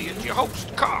 Everybody, it's your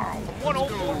host, Carl, from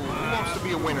 104. Who wants to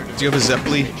be a winner today? Do you have a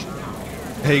Zeppeli?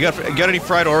 Hey, you got any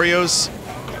fried Oreos?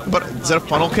 But is that a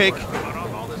funnel cake?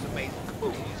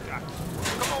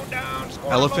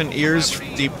 Elephant ears,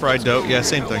 deep fried dough. Yeah,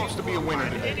 same Who thing. wants to be a winner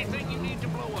today? Anything you need to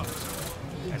blow up.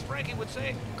 As Frankie would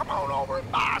say, come on over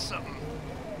and buy something.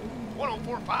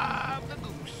 1045 the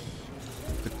goose.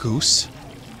 The goose?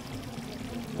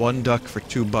 1 duck for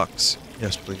 $2.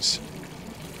 Yes, please.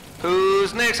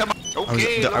 Who's next?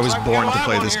 Okay, I was looks like born we're to live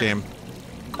play on this here. game.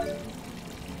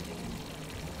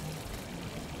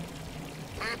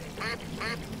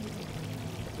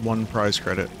 One prize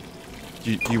credit.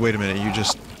 You wait a minute, you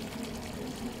just...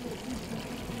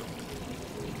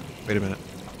 Wait a minute.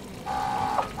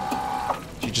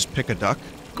 Did you just pick a duck?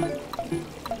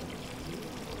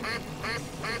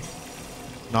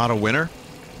 Not a winner?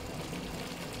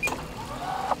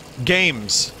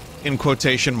 Games, in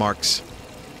quotation marks.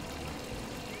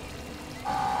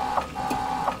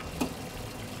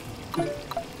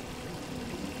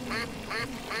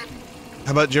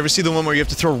 How about, did you ever see the one where you have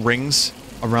to throw rings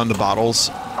around the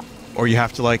bottles? Or you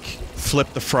have to, like,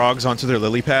 flip the frogs onto their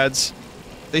lily pads?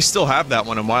 They still have that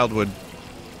one in Wildwood.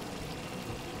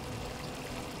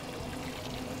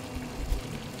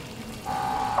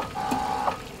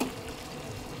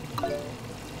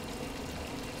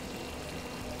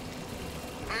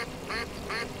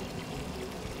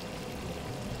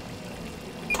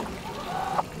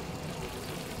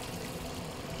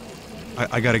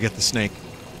 I gotta get the snake.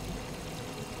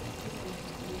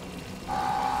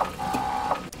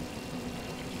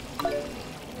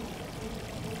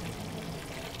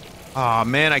 Aw,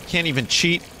 man, I can't even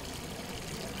cheat.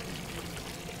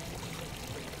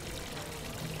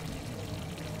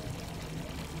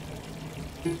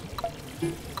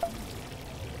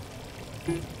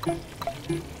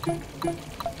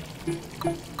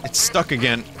 It's stuck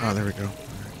again. Oh, there we go.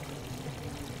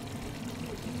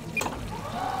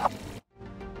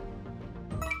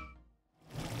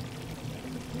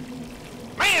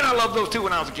 Man, I loved those two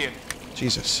when I was a kid.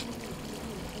 Jesus.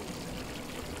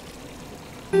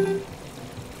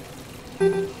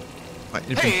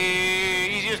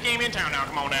 Hey, easiest game in town now.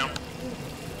 Come on down.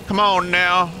 Come on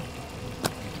now.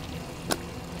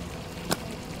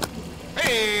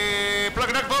 Hey, plug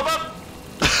a duck bulb up.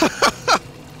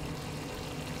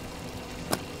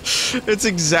 It's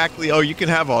exactly. Oh, you can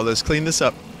have all this. Clean this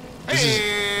up. This is.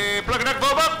 Hey, plug a duck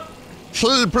bulb up.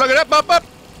 Plug it up.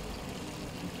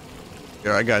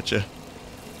 Here, I got you.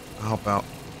 I'll help out.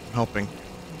 I'm helping.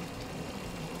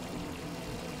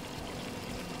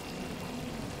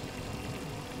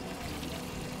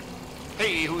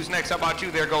 Hey, who's next? How about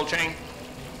you there, Gold Chain?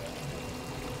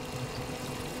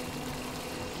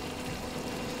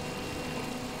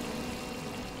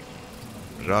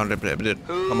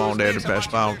 Come on there, the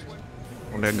best bound.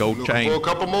 On that gold Looking chain. for a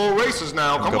couple more races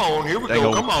now. Come on, here we There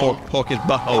go. Come on. Pork his All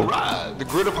butthole. right, the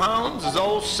grid of hounds is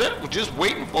all set. We're just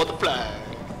waiting for the flag.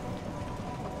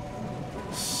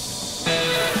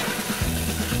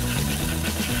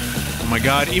 Oh my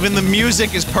god, even the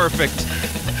music is perfect.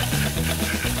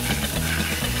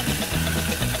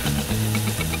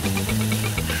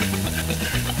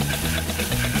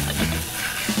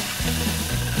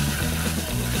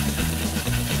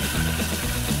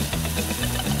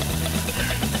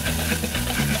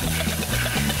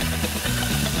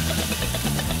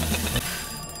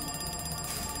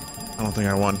 I don't think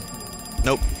I won.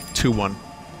 Nope, 2-1.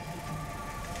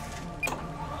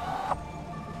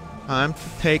 Time to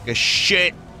take a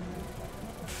shit.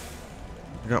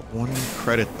 I got 1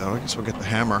 credit though. I guess we'll get the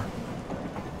hammer.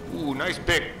 Ooh, nice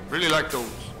pick. Really like those.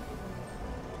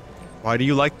 Why do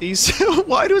you like these?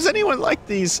 Why does anyone like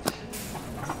these?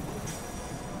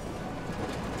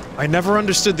 I never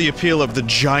understood the appeal of the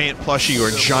giant plushie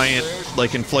or giant,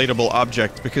 like, inflatable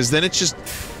object, because then it's just...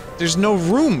 There's no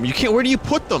room. You can't... Where do you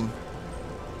put them?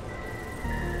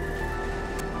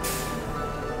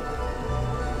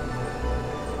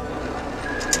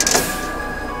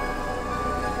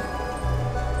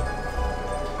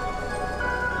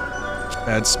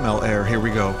 Bad smell air. Here we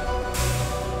go.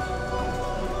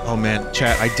 Oh man,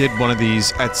 chat, I did one of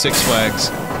these at Six Flags.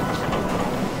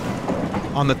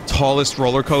 on the tallest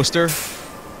roller coaster,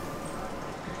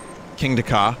 King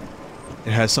Dakar.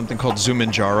 It has something called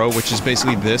Zumanjaro, which is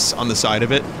basically this on the side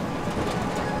of it.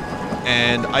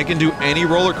 And I can do any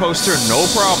roller coaster, no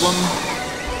problem.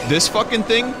 This fucking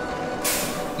thing,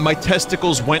 my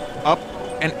testicles went up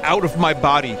and out of my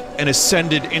body and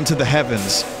ascended into the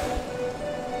heavens.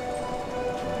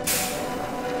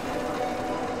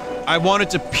 I wanted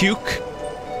to puke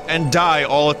and die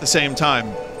all at the same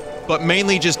time, but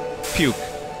mainly just puke.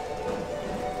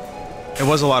 It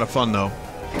was a lot of fun, though.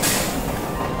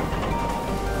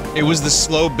 It was the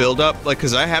slow build-up, like,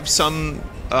 because I have some,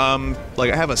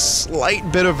 like, I have a slight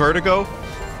bit of vertigo,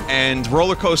 and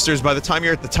roller coasters, by the time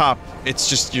you're at the top, it's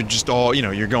just, you're just all, you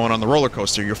know, you're going on the roller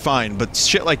coaster, you're fine, but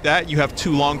shit like that, you have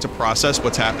too long to process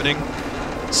what's happening.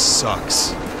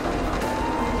 Sucks.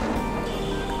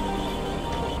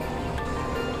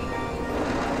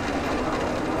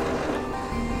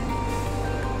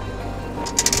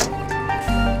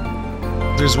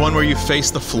 There's one where you face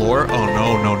the floor. Oh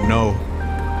no, no, no.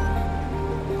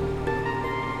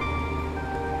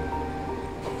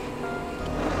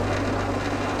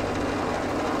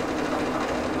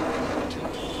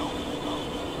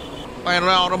 And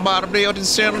around about a deal to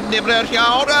send a dip that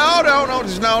y'all don't know.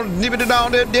 Just now dip it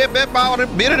down there, dip it about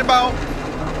it, bit it about.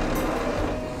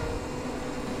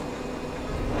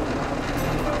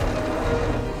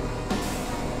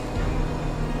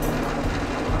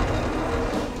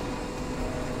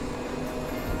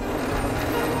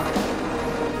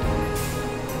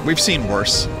 We've seen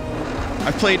worse.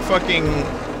 I've played Bappy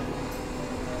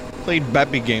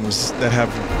games that have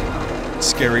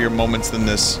scarier moments than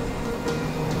this.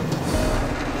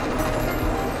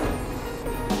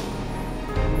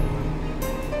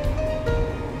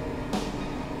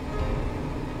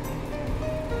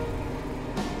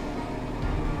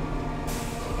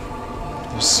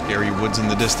 There's scary woods in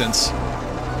the distance.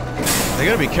 They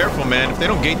gotta be careful, man. If they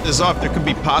don't gate this off, there could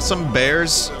be possum,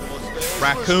 bears,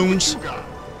 raccoons.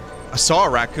 I saw a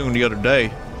raccoon the other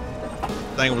day.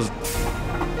 Thing was,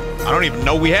 I don't even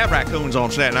know we have raccoons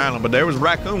on Staten Island, but there was a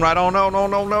raccoon right on.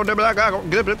 No,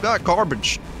 that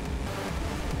garbage.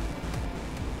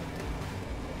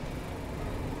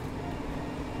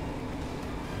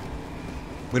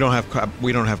 We don't have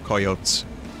coyotes.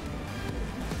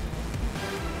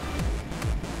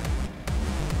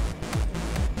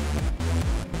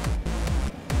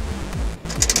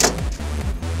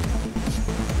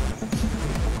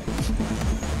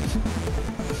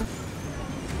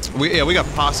 We got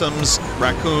possums,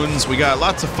 raccoons, we got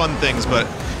lots of fun things, but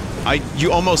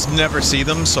you almost never see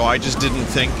them, so I just didn't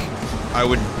think I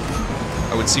would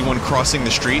see one crossing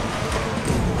the street.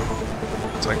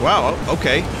 It's like, wow,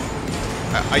 okay.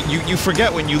 You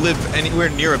forget when you live anywhere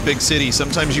near a big city,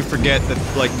 sometimes you forget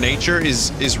that, like, nature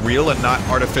is real and not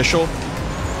artificial.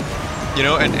 You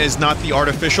know, and is not the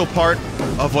artificial part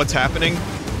of what's happening.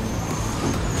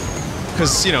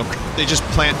 Because, you know, they just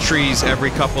plant trees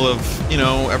every couple of, you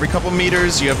know, every couple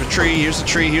meters, you have a tree, here's a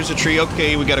tree, here's a tree,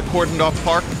 okay, we got a cordoned off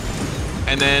park,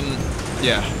 and then,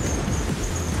 yeah.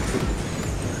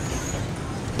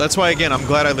 That's why, again, I'm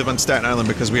glad I live on Staten Island,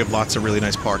 because we have lots of really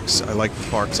nice parks. I like the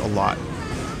parks a lot.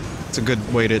 It's a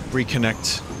good way to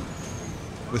reconnect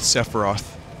with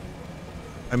Sephiroth.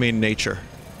 I mean, nature.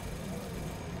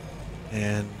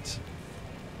 And...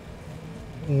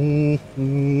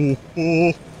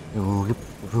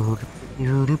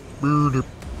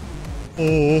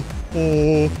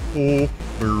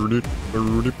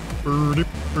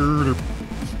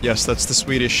 Yes, that's the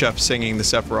Swedish chef singing the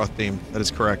Sephiroth theme. That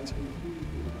is correct.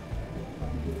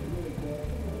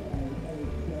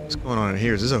 What's going on in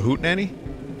here? Is this a hootenanny?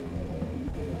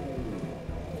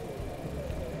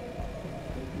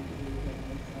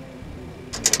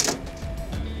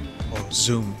 Oh,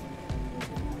 zoom.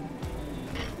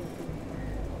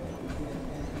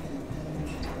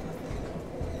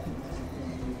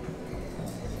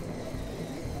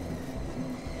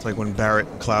 It's like when Barrett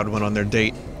and Cloud went on their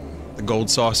date. The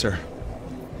gold saucer.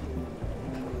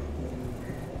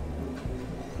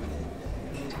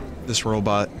 This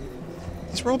robot.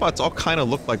 These robots all kind of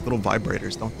look like little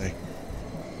vibrators, don't they?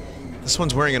 This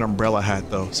one's wearing an umbrella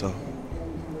hat, though, so...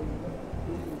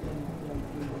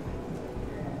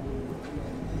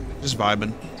 Just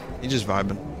vibing. He's just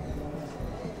vibing.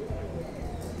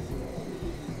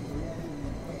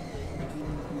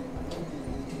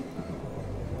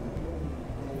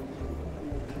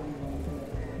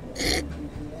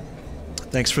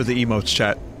 Thanks for the emotes,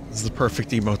 chat. This is the perfect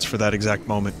emotes for that exact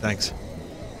moment. Thanks.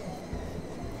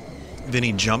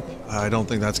 Vinny, jump. I don't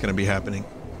think that's going to be happening.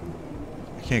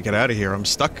 I can't get out of here. I'm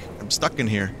stuck. I'm stuck in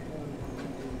here.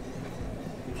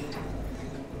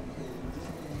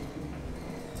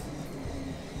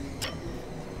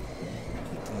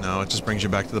 No, it just brings you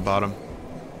back to the bottom.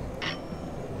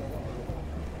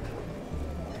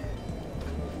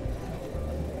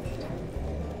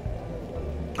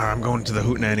 Alright, I'm going to the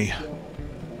Hootenanny.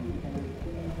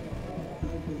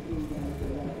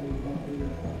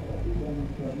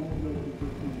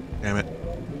 Damn it.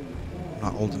 I'm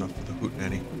not old enough for the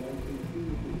Hootenanny.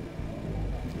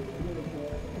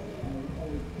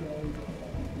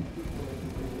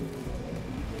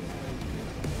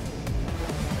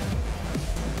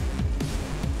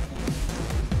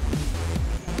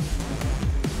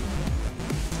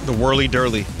 The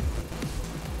whirly-durly.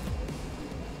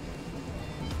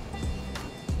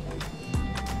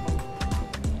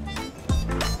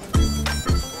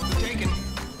 Taken.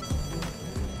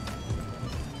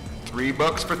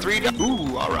 $3 for $3.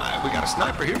 Ooh, all right. We got a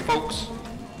sniper here, folks.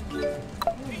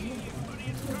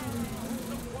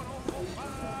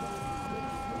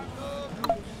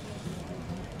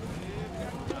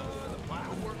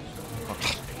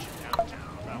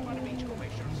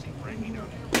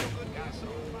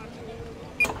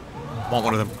 Want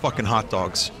one of them fucking hot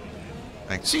dogs.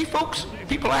 Thanks. See, folks,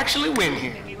 people actually win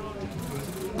here.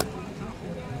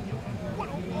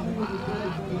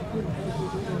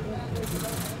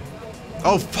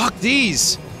 Oh, fuck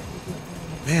these!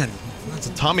 Man, that's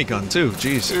a Tommy gun too,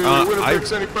 jeez. I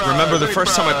remember the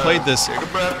first time I played this,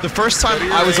 the first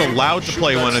time I was allowed to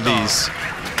play one of these,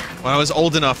 when I was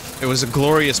old enough, it was a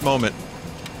glorious moment.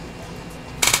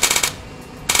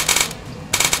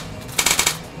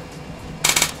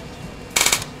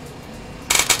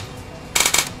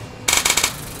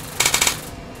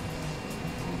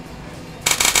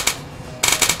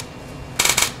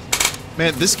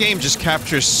 Man, this game just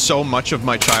captures so much of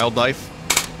my child life.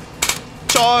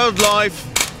 Child life!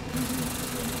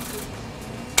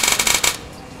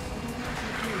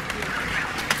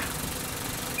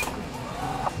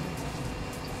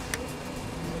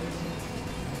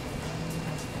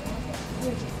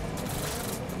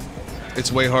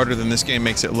 It's way harder than this game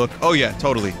makes it look. Oh yeah,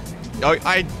 totally.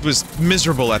 I was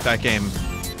miserable at that game.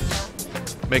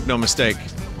 Make no mistake.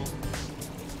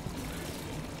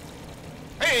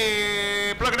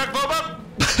 Hey, plug that bulb up.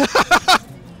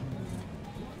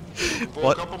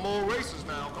 What A couple more races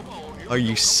now. Come on. Here are we you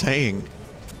go. saying?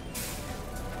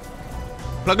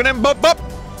 Plugging in, bop bop.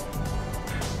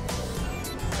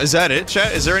 Is that it,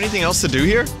 chat? Is there anything else to do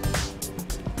here?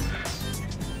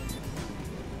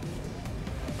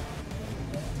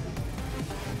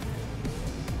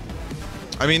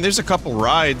 I mean, there's a couple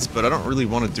rides, but I don't really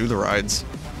want to do the rides.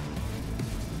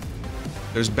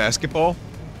 There's basketball.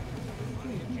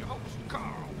 Your host,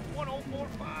 Carl,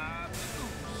 1045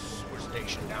 News. We're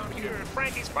stationed down here at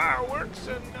Frankie's Fireworks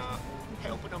and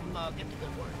helping them get to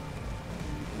good work.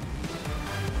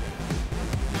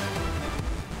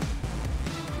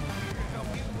 Help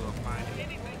you find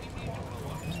anything you need to blow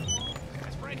up.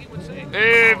 As Frankie would say.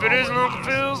 Hey, if it isn't Uncle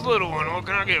Phil's little one, what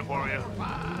can I get for you?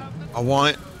 I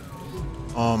want,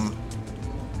 only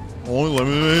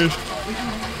lemonade.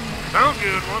 Sounds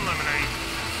good. One lemonade.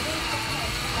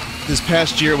 This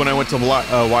past year when I went to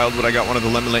Wildwood, I got one of the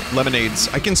lemonades.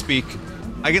 I can speak.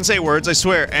 I can say words, I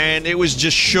swear. And it was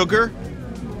just sugar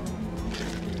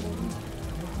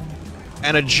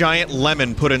and a giant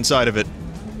lemon put inside of it.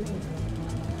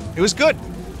 It was good.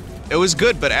 It was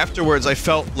good, but afterwards I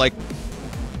felt like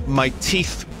my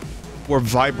teeth were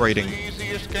vibrating.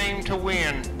 Easiest game to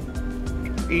win.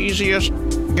 Easiest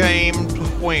game to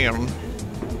win.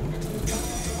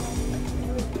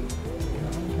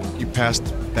 You passed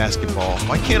basketball.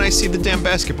 Why can't I see the damn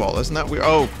basketball? Isn't that weird?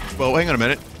 Oh, well, hang on a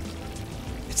minute.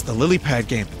 It's the lily pad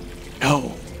game.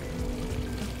 No.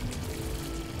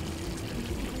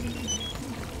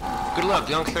 Good luck,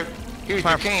 youngster. Here's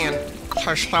your can.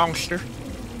 Youngster.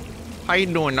 How you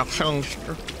doing,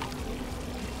 youngster?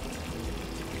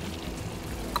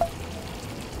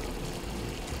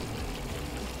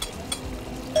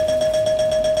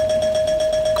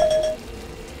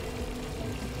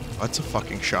 That's a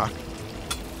fucking shock.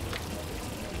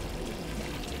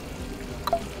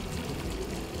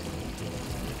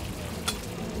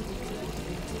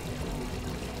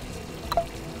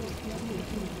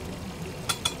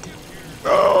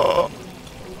 Oh.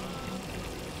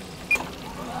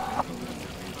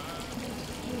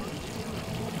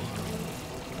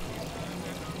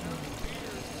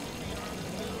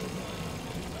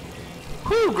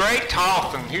 Whew, great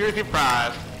tossing. Here's your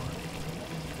prize.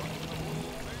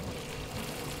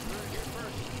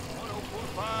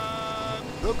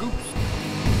 The Goose.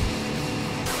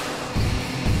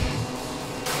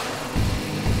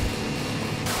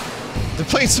 They're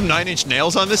playing some 9 Inch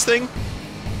Nails on this thing?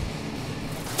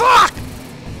 Fuck!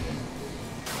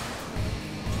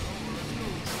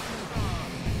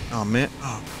 man.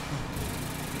 Oh.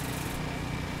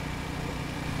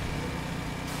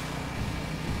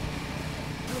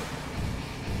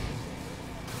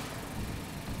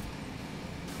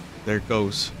 There it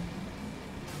goes.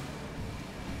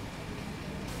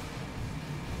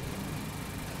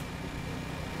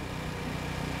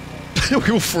 We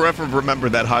will forever remember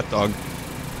that hot dog.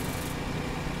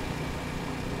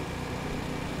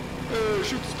 Hey,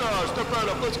 shoot the star. Step right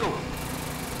up. Let's go.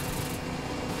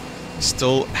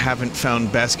 Still haven't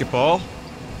found basketball.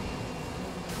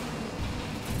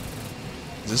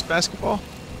 Is this basketball?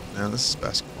 No, this is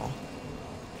basketball.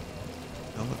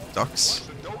 No, the ducks.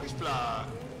 Watch the doggies fly.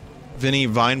 Vinny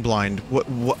vine blind. What?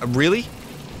 Really?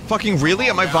 Fucking really?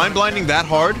 Am I vine blinding that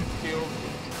hard? Kill.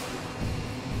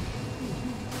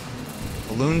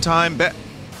 Balloon time. Bet.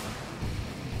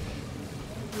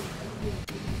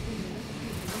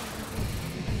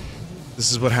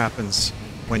 This is what happens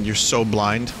when you're so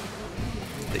blind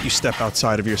that you step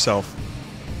outside of yourself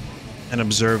and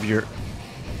observe your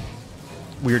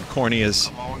weird corneas.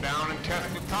 Come on down and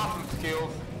test the topping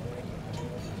skills.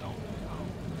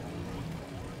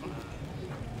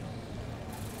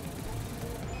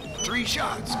 3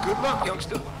 shots. Good luck,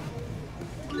 youngster.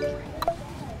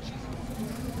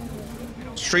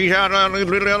 Street out on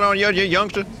you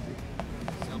youngster.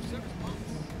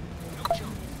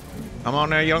 Come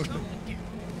on there, youngster.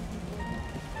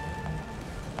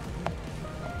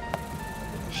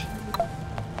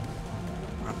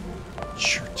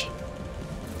 Shirt.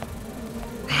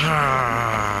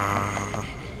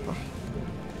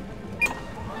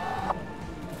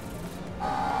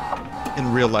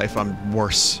 In real life, I'm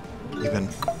worse, even.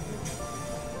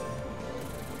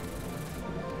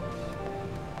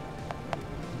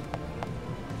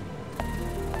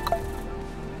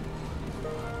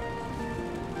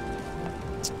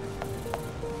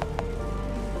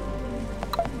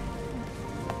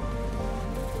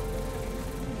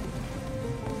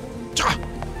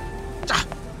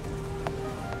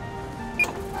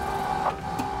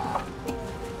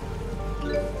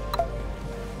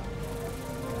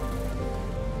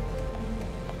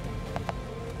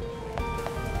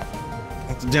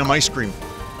 Damn ice cream.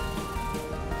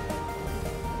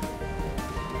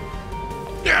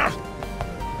 Yeah.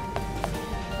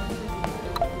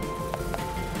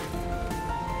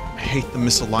 I hate the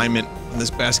misalignment on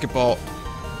this basketball.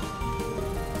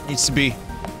 Needs to be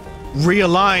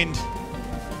realigned.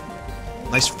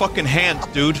 Nice fucking hand,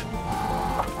 dude.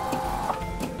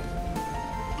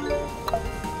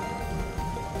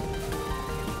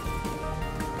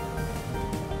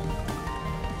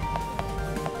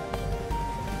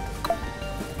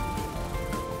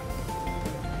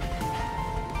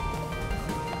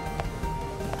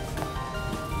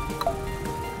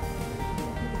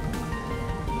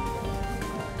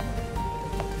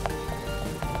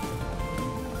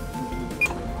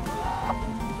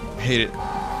 Hate it.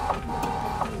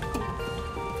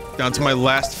 Down to my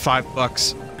last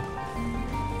 $5.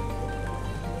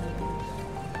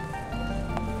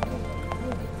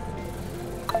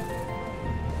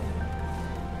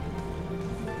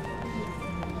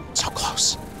 So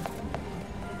close.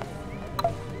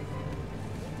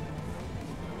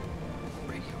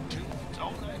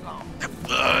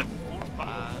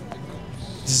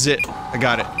 This is it. I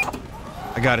got it.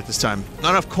 I got it this time.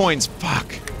 Not enough coins.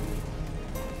 Fuck.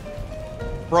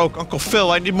 Broke. Uncle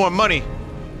Phil, I need more money.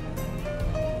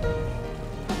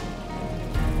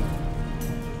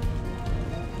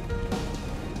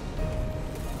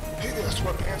 Hey there,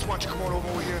 sweatpants. Why don't you come on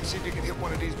over here and see if you can hit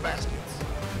one of these baskets?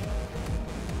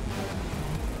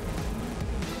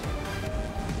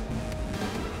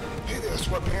 Hey there,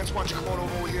 sweatpants. Why don't you come on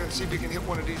over here and see if you can hit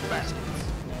one of these baskets?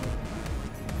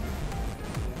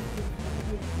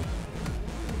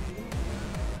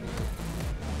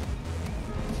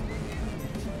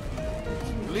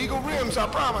 Legal rims, I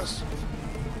promise.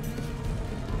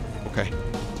 Okay.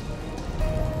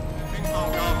 Ping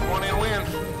pong dog, one in wins.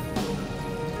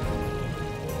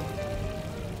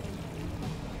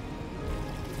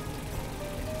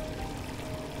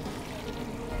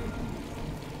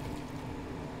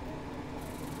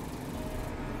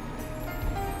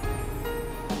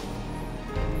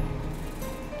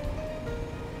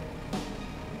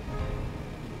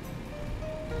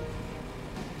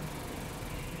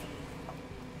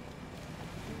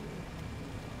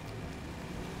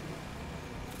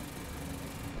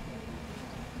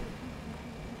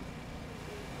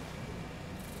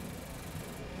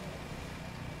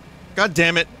 God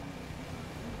damn it.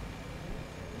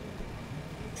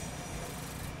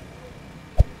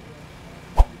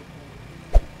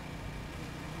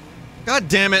 God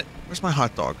damn it. Where's my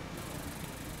hot dog?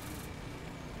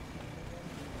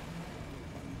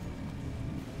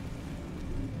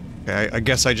 Okay, I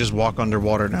guess I just walk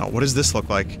underwater now. What does this look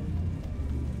like?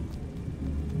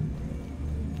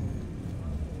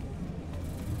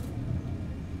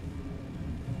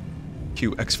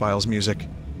 Cue X-Files music.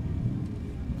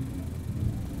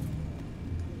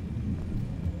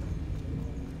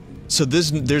 So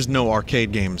there's no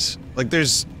arcade games. Like,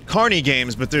 there's carny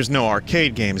games, but there's no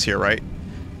arcade games here, right?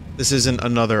 This isn't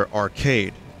another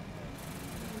arcade.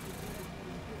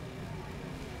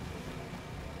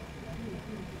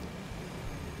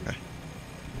 Okay.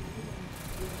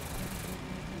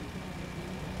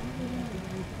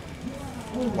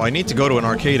 Well, I need to go to an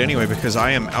arcade anyway because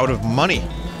I am out of money.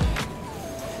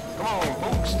 Come on,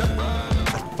 folks, step right.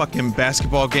 That fucking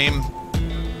basketball game.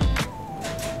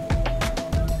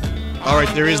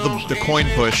 Alright, there is the coin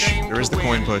push. There is the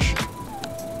coin push.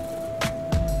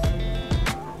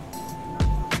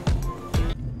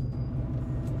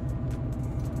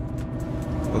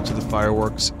 Go to the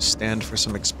fireworks stand for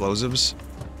some explosives.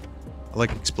 I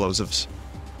like explosives.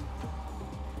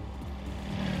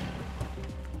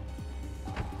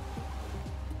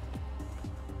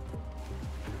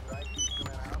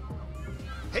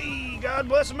 Hey, God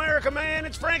bless America, man.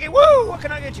 It's Frankie. Woo! What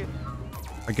can I get you?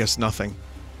 I guess nothing.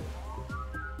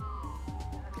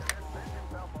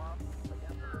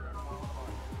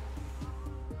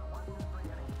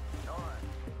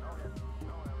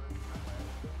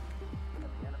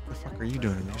 What the fuck are you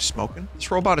doing? Are you smoking? This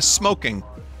robot is smoking.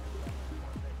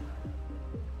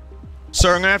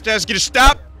 Sir, I'm gonna have to ask you to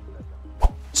stop!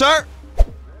 Sir!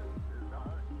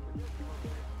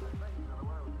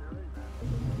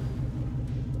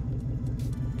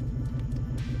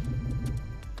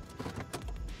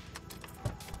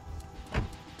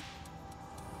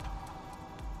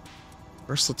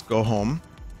 First, let's go home.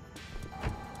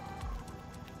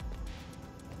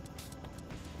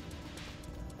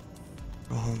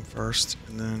 Go home first,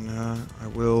 and then, I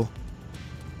will,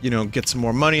 you know, get some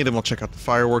more money, then we'll check out the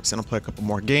fireworks, and I'll play a couple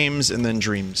more games, and then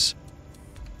dreams.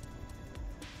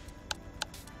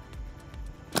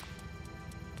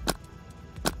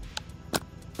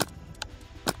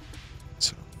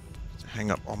 So,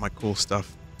 hang up all my cool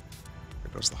stuff.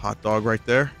 There goes the hot dog right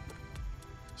there.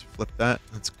 Just flip that,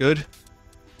 that's good.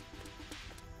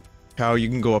 Cow, you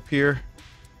can go up here.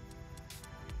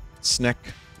 Snack.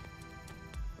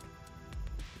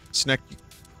 Snack, you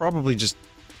probably just...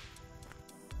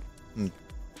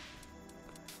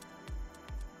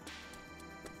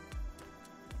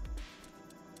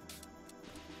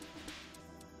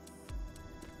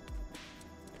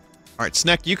 Alright,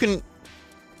 Snack, you can...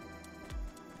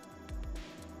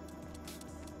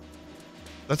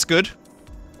 That's good.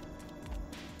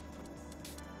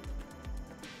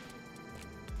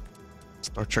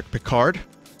 Star Trek Picard.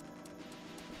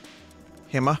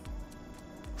 Hammer.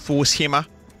 Force hammer.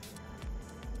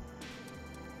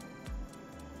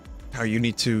 How you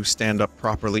need to stand up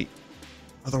properly.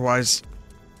 Otherwise,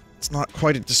 it's not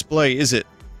quite a display, is it?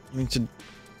 You need to...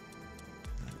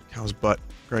 Cow's butt.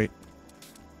 Great.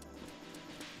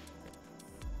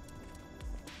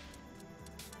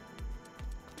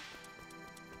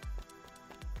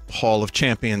 Hall of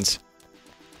Champions.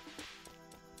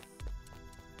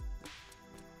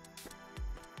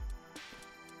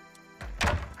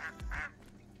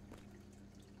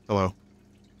 Hello.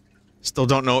 Still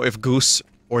don't know if goose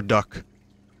or duck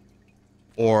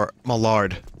or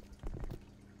mallard.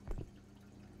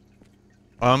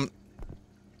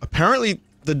 Apparently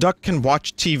the duck can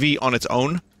watch TV on its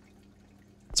own.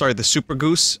 Sorry, the super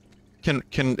goose can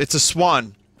it's a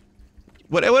swan.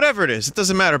 Whatever it is, it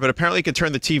doesn't matter, but apparently it can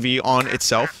turn the TV on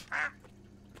itself.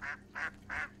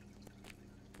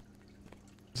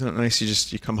 Isn't it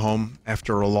nice you come home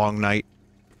after a long night?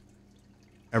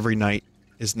 Every night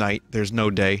is night, there's no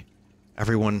day.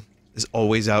 Everyone is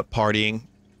always out partying.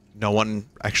 No one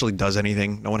actually does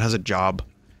anything. No one has a job.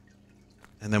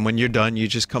 And then when you're done, you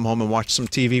just come home and watch some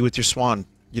TV with your swan.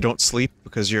 You don't sleep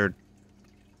because you're...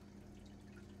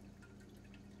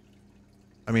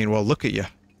 I mean, well, look at you.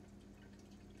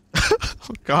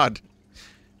 Oh, God.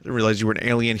 I didn't realize you were an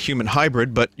alien-human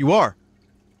hybrid, but you are.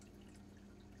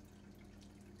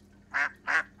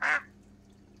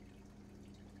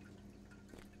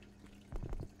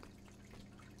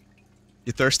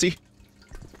 You thirsty?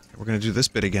 We're gonna do this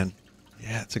bit again.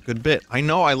 Yeah, it's a good bit. I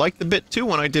know, I liked the bit too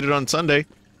when I did it on Sunday.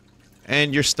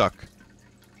 And you're stuck.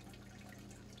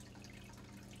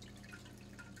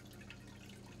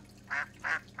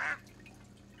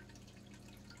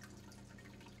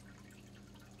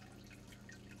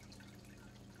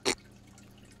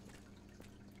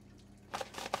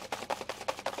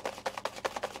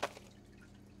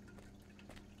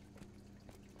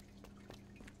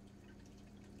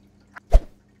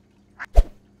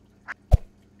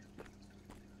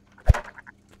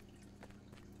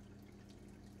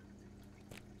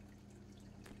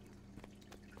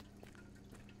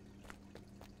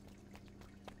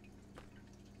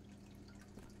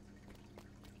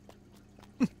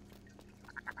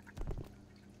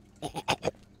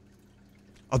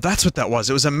 Oh, that's what that was.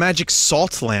 It was a magic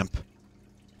salt lamp.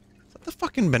 Is that the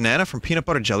fucking banana from Peanut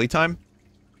Butter Jelly Time?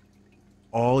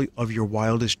 All of your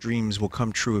wildest dreams will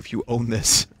come true if you own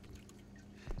this.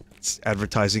 It's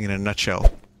advertising in a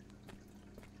nutshell.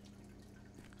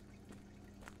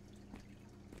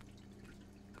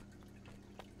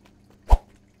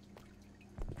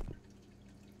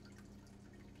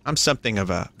 I'm something of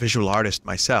a visual artist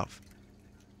myself.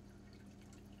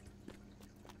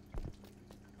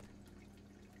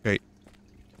 Great.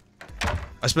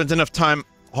 I spent enough time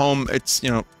home, it's, you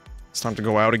know, it's time to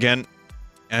go out again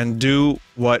and do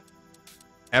what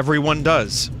everyone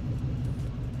does.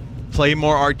 Play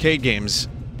more arcade games.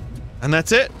 And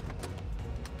that's it.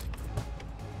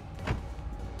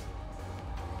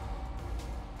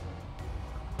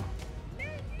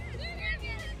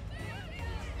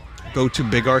 Go to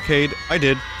Big Arcade? I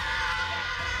did.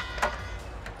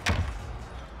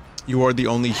 You are the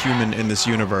only human in this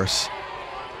universe.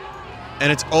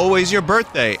 And it's always your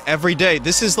birthday, every day.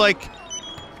 This is like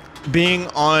being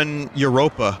on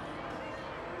Europa.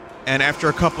 And after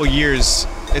a couple years,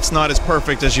 it's not as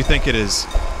perfect as you think it is.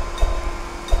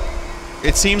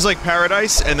 It seems like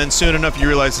paradise, and then soon enough you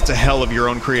realize it's a hell of your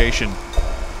own creation.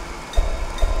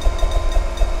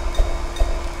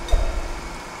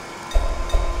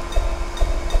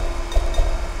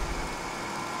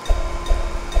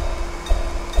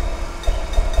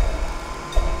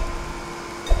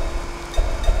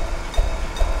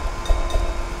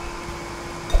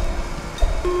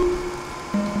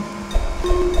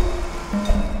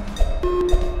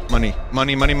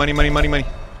 Money, money, money, money, money, money.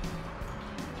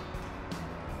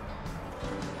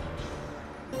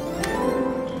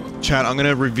 Chat, I'm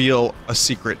gonna reveal a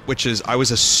secret, which is I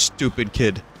was a stupid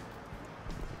kid.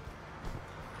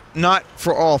 Not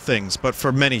for all things, but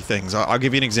for many things. I'll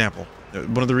give you an example.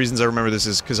 One of the reasons I remember this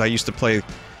is because I used to play...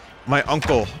 My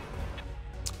uncle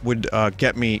would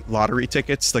get me lottery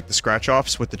tickets, like the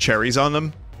scratch-offs with the cherries on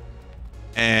them.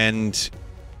 And...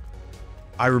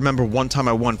 I remember one time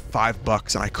I won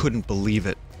 $5 and I couldn't believe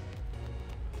it.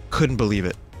 Couldn't believe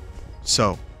it.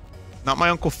 So, not my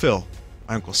Uncle Phil,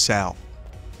 my Uncle Sal.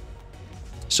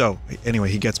 So, anyway,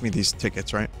 he gets me these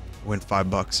tickets, right? I win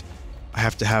 $5. I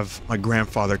have to have my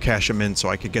grandfather cash them in so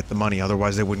I could get the money,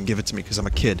 otherwise they wouldn't give it to me because I'm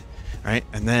a kid, right?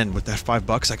 And then, with that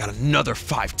 $5, I got another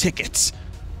 5 tickets.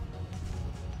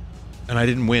 And I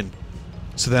didn't win.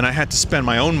 So then I had to spend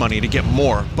my own money to get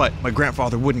more, but my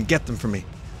grandfather wouldn't get them for me.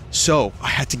 So, I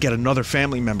had to get another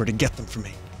family member to get them for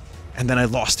me. And then I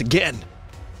lost again.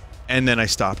 And then I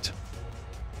stopped.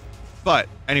 But,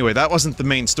 anyway, that wasn't the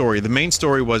main story. The main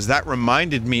story was that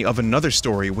reminded me of another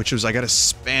story, which was I got a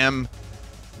spam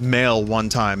mail one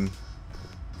time.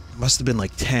 It must have been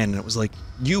like 10. It was like,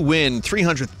 you win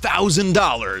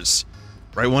 $300,000.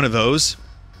 Right, one of those.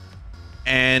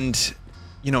 And,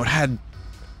 you know, it had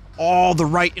all the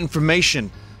right information.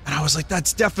 And I was like,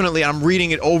 that's definitely, I'm reading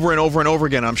it over and over and over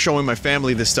again. I'm showing my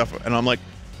family this stuff, and I'm like,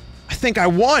 I think I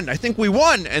won. I think we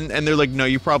won. And they're like, no,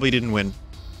 you probably didn't win.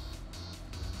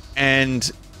 And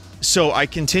so I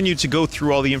continued to go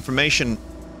through all the information,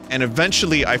 and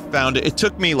eventually I found it. It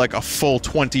took me like a full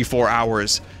 24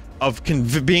 hours of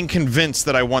being convinced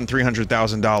that I won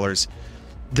 $300,000.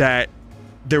 That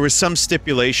there was some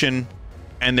stipulation,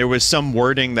 and there was some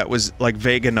wording that was like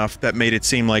vague enough that made it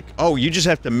seem like, oh, you just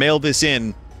have to mail this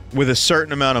in with a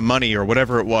certain amount of money or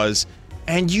whatever it was,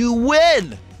 and you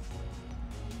win!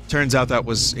 Turns out that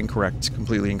was incorrect.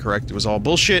 Completely incorrect. It was all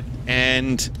bullshit,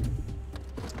 and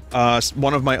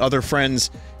one of my other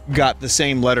friends got the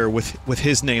same letter with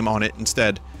his name on it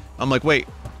instead. I'm like, wait,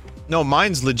 no,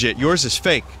 mine's legit. Yours is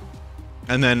fake.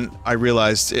 And then I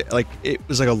realized, it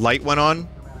was like a light went on.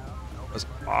 I was,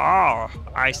 Oh,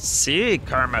 I see,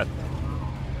 Kermit.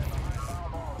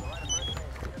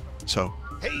 so...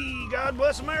 Hey, God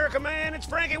bless America, man. It's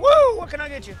Frankie. Woo! What can I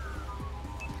get you?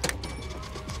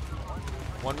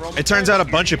 It turns out a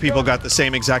bunch of people got the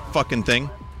same exact fucking thing.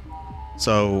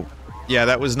 So, yeah,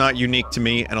 that was not unique to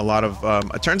me, and a lot of,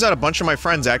 it turns out a bunch of my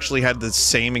friends actually had the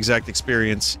same exact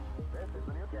experience.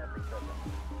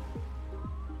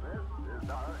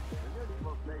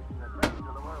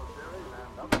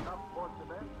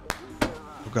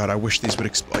 Oh god, I wish these would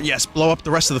explode. Yes, blow up the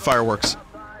rest of the fireworks.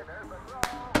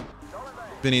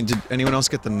 Vinny, did anyone else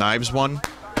get the knives one?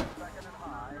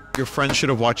 Your friend should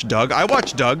have watched Doug. I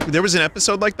watched Doug. There was an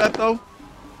episode like that, though.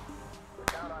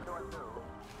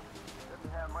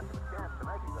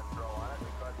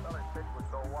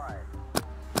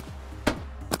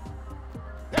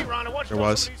 Hey, Ronnie, watch There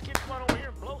was. these kids come on over here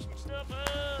and blow some stuff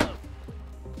up.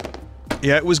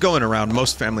 Yeah, it was going around.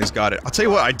 Most families got it. I'll tell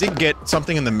you what, I did get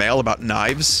something in the mail about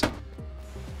knives.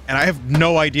 And I have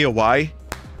no idea why.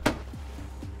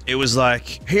 it was like,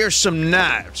 here's some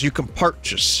knives you can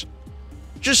purchase.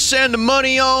 Just send the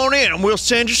money on in and we'll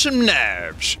send you some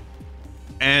knives.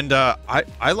 And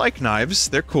I like knives,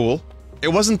 they're cool. It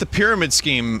wasn't the pyramid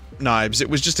scheme knives, it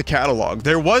was just a catalog.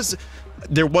 There was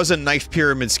a knife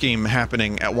pyramid scheme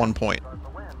happening at one point.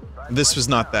 This was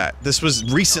not that. This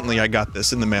was recently I got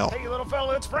this in the mail. Hey, little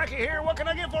fella, it's Frankie here. What can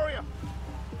I get for you?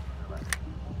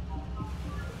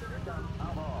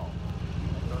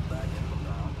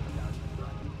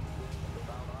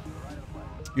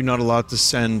 You're not allowed to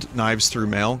send knives through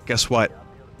mail. Guess what?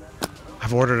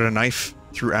 I've ordered a knife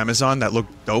through Amazon that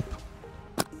looked dope,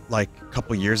 like a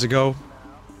couple years ago.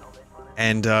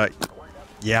 And,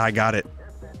 yeah, I got it.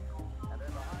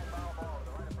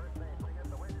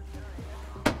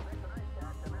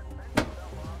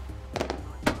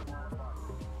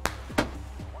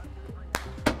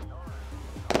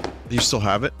 Do you still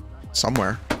have it?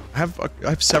 Somewhere. I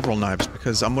have several knives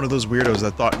because I'm one of those weirdos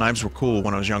that thought knives were cool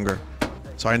when I was younger.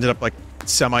 So I ended up, like,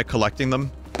 semi-collecting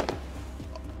them.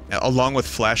 Along with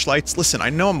flashlights. Listen, I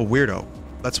know I'm a weirdo.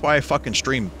 That's why I fucking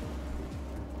stream.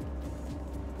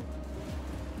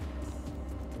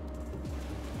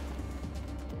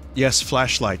 Yes,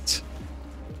 flashlight.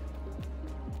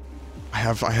 I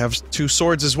have 2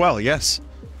 swords as well, yes.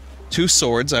 2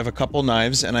 swords, I have a couple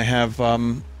knives, and I have,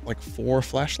 like 4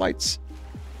 flashlights?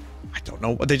 I don't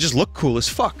know, they just look cool as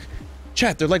fuck.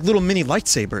 Chat, they're like little mini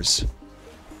lightsabers.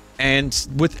 And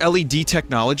with LED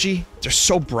technology, they're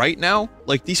so bright now.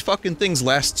 Like, these fucking things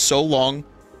last so long.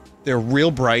 They're real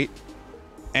bright.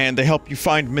 And they help you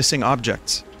find missing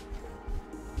objects.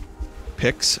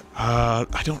 Pics? I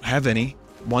don't have any.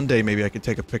 One day, maybe I could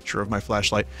take a picture of my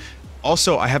flashlight.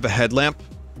 Also, I have a headlamp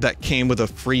that came with a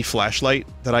free flashlight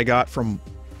that I got from...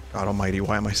 God almighty,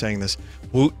 why am I saying this?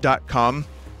 Woot.com.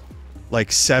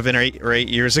 Like 7 or 8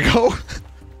 years ago.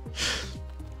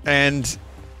 And...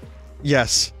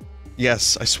 Yes.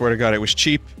 Yes, I swear to God, it was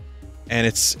cheap. And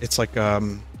it's like,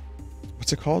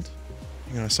 what's it called?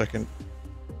 Hang on a second.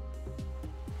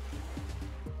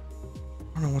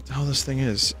 I don't know what the hell this thing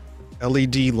is.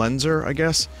 LED lenser, I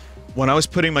guess? When I was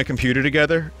putting my computer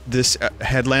together, this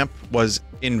headlamp was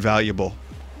invaluable.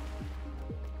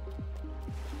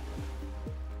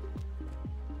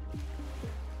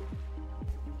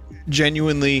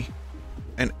 Genuinely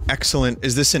an excellent...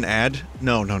 Is this an ad?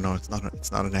 No, it's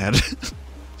not an ad.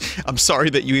 I'm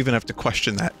sorry that you even have to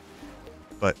question that.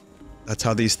 But that's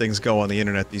how these things go on the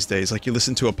internet these days. Like, you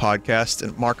listen to a podcast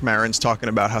and Mark Maron's talking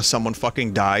about how someone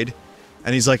fucking died.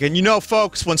 And he's like, and you know,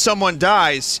 folks, when someone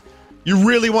dies, you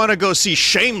really want to go see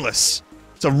Shameless.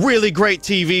 It's a really great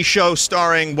TV show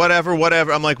starring whatever.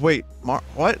 I'm like, wait, Mark,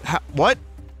 what? What?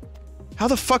 How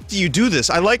the fuck do you do this?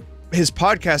 I like his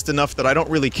podcast enough that I don't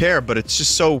really care, but it's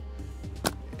just so...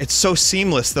 It's so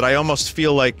seamless that I almost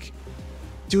feel like...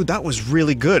 Dude, that was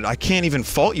really good. I can't even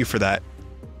fault you for that.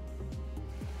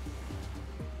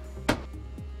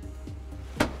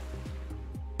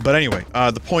 But anyway,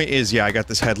 the point is, yeah, I got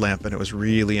this headlamp and it was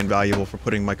really invaluable for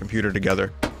putting my computer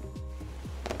together.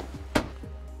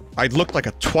 I looked like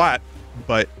a twat,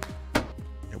 but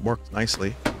it worked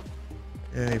nicely.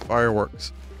 Yay,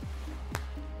 fireworks.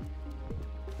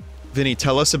 Vinny,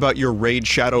 tell us about your Raid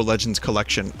Shadow Legends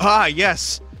collection. Ah,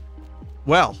 yes!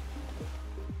 Well,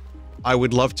 I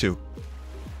would love to.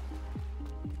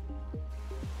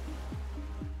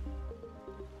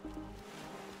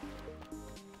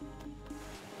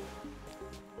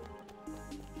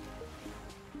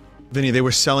 Vinny, they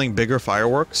were selling bigger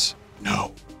fireworks?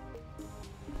 No.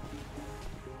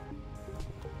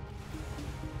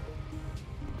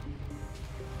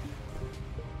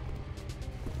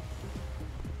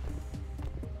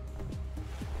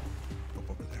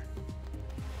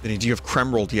 Vinny, do you have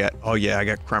creme rolled yet? Oh yeah, I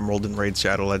got creme rolled in Raid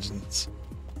Shadow Legends.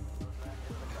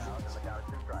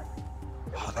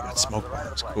 Oh, they got smoke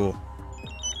bombs. Cool.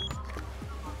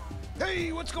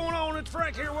 Hey, what's going on? It's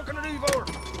Frank here. What can I do for?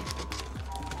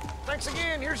 Thanks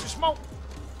again. Here's your smoke.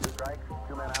 2 strikes,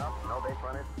 2 men out, no base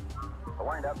runners. A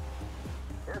wind-up.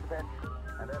 Here's the pitch,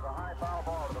 and there's a high foul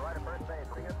ball to the right of first base.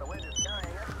 I guess the wind is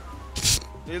carrying it.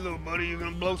 Hey, little buddy, you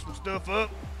gonna blow some stuff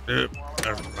up? Yep.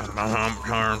 One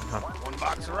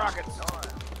box of rockets. No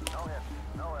hits,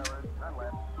 no errors, none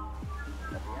left.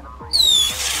 At the end of 3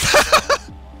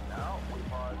 innings. Now, we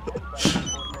pause 10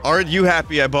 seconds before Aren't you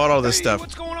happy I bought all this Hey, stuff?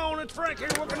 what's going on? It's Frank here.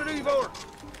 What can I do for?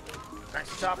 Thanks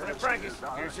for shopping at Frankie's.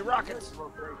 Here's your rockets.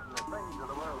 location of things of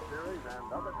the World Series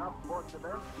and other top sports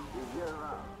events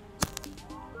year-round.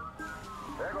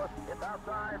 There goes, it's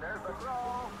outside, there's the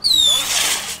throw.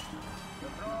 The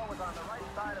throw was on the right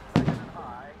side of second and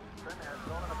high. Trim has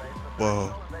stolen a base. Whoa.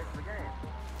 Stolen base of the game.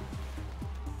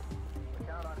 The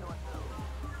count on 2-2.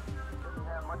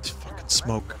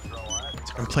 smoke. It's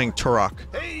like I'm playing Turok.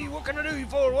 Hey, what can I do you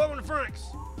for? Welcome to Frank's.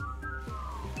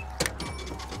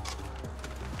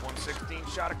 116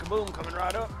 shot of kaboom coming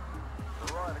right up.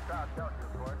 The roar of the crowd tells you,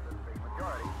 of course, that the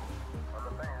majority of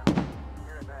the fans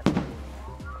here at that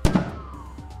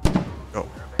Yo.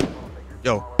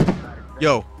 Yo.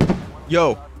 Yo.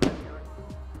 Yo.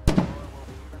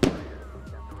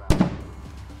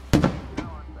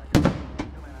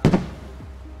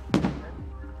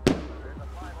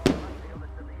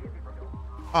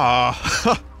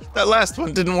 Ah, that last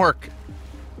one didn't work.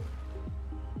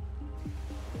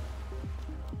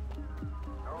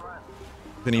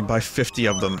 Vinny, buy 50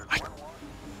 of them. I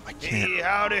can't. Hey,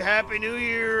 howdy, happy new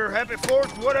year, happy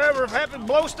 4th, whatever, happy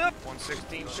blow stuff.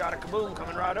 116 shot of kaboom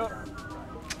coming right up.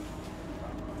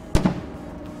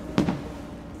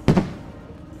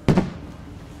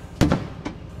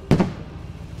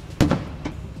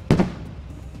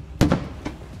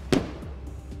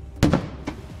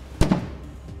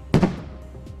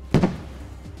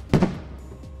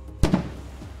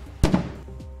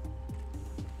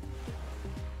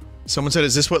 Someone said,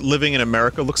 is this what living in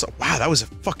America looks like? Wow, that was a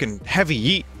fucking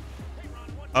heavy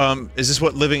yeet. Is this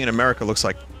what living in America looks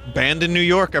like? Banned in New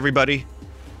York, everybody.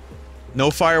 No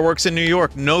fireworks in New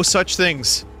York. No such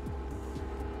things.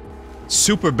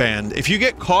 Super banned. If you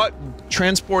get caught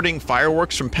transporting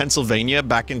fireworks from Pennsylvania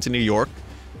back into New York,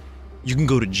 you can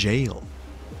go to jail.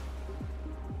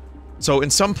 So in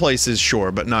some places, sure,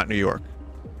 but not New York.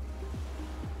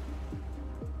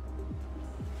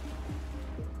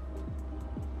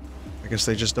 I guess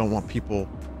they just don't want people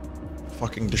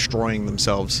fucking destroying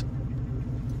themselves.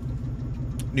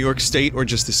 New York State or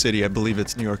just the city? I believe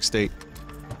it's New York State.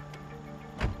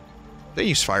 They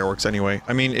use fireworks anyway.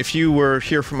 I mean, if you were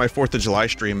here for my 4th of July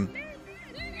stream,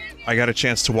 I got a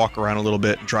chance to walk around a little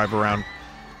bit, drive around.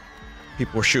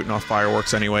 People were shooting off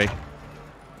fireworks anyway.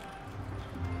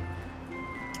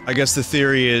 I guess the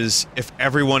theory is, if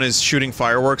everyone is shooting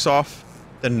fireworks off,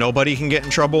 then nobody can get in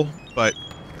trouble, but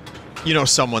you know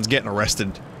someone's getting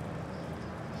arrested.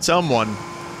 Someone.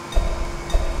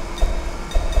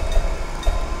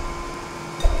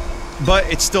 But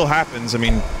it still happens. I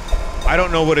mean, I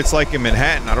don't know what it's like in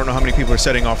Manhattan. I don't know how many people are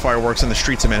setting off fireworks in the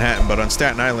streets of Manhattan, but on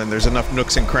Staten Island, there's enough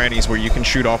nooks and crannies where you can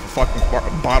shoot off a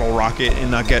fucking bottle rocket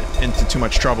and not get into too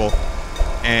much trouble.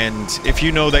 And if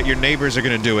you know that your neighbors are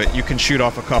gonna do it, you can shoot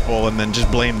off a couple and then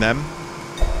just blame them.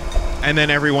 And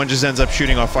then everyone just ends up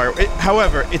shooting off fire.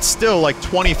 However, it's still like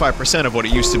 25% of what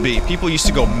it used to be. People used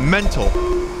to go mental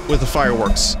with the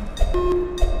fireworks.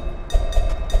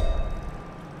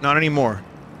 Not anymore.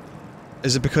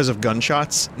 Is it because of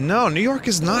gunshots? No, New York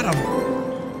is not a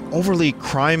overly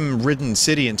crime-ridden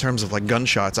city in terms of like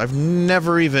gunshots. I've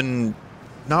never even...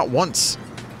 not once.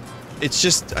 It's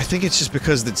just... I think it's just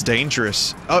because it's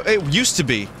dangerous. Oh, it used to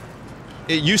be.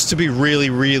 It used to be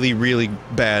really, really, really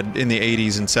bad in the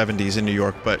 80s and 70s in New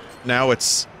York, but now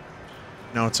it's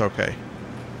okay.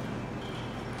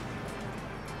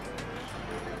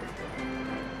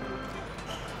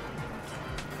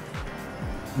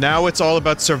 Now it's all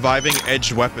about surviving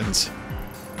edged weapons.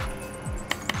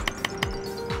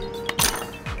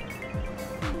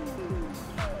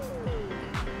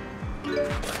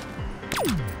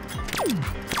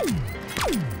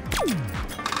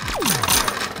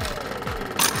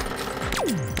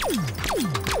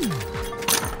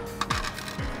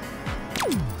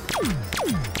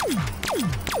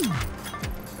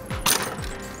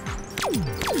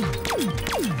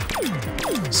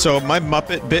 So my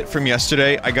Muppet bit from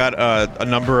yesterday, I got a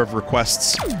number of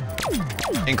requests,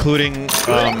 including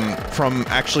from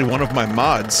actually one of my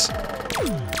mods,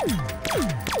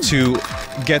 to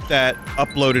get that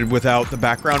uploaded without the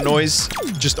background noise,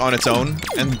 just on its own.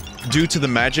 And due to the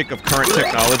magic of current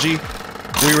technology,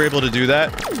 we were able to do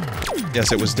that.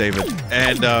 Yes, it was David.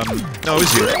 And no, it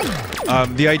was you.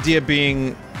 The idea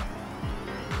being,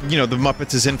 you know, the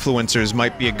Muppets as influencers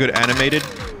might be a good animated.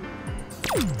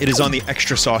 It is on the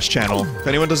Extra Sauce channel. If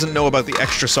anyone doesn't know about the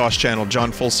Extra Sauce channel,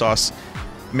 John Full Sauce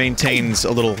maintains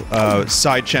a little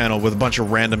side channel with a bunch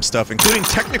of random stuff, including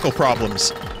technical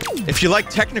problems. If you like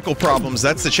technical problems,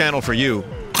 that's the channel for you.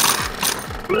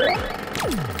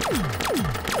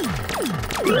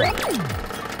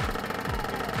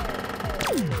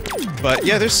 But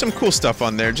yeah, there's some cool stuff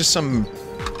on there. Just some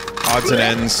odds and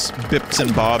ends, bips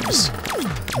and bobs.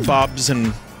 Bobs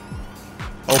and...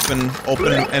 Open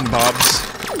and bobs.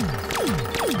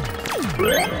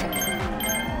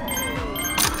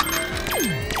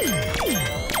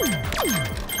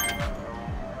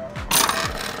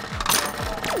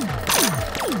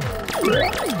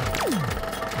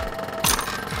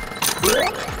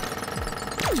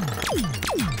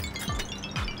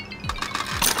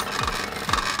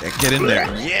 Get in there.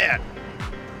 Yeah!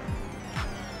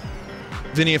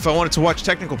 Vinny, if I wanted to watch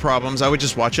technical problems, I would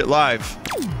just watch it live.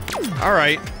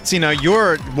 Alright. See, now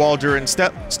you're Walder and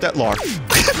Stetlar.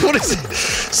 What is it?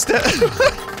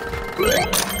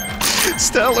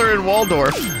 Stetler and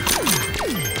Waldorf.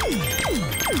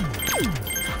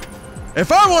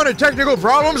 If I wanted technical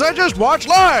problems, I just watch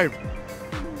live!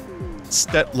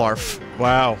 Stetlarf.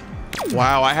 Wow.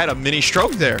 Wow, I had a mini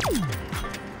stroke there.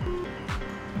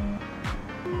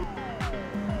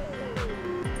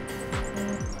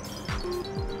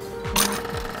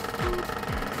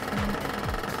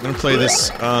 I'm gonna play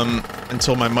this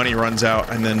until my money runs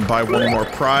out, and then buy one more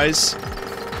prize,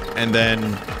 and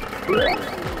then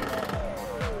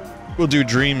we'll do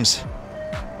dreams.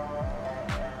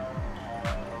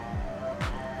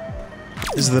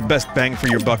 This is the best bang for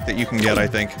your buck that you can get, I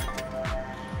think.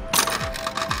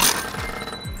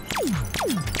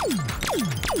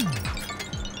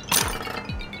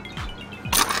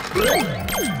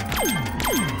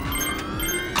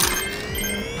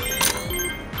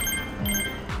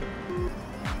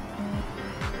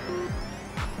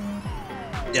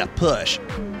 Yeah, push.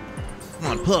 Come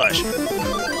on, push.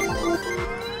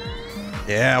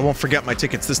 Yeah, I won't forget my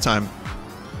tickets this time.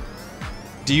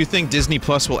 Do you think Disney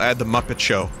Plus will add The Muppet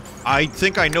Show? I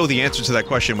think I know the answer to that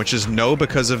question, which is no,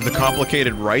 because of the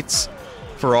complicated rights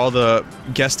for all the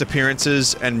guest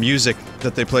appearances and music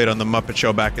that they played on The Muppet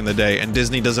Show back in the day, and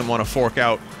Disney doesn't want to fork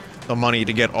out the money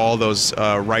to get all those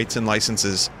rights and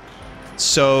licenses.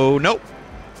 So, nope.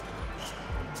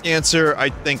 The answer, I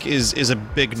think, is a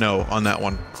big no on that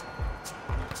one.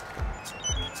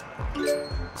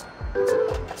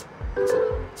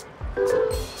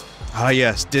 Ah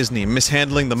yes, Disney,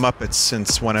 mishandling the Muppets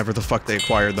since whenever the fuck they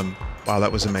acquired them. Wow,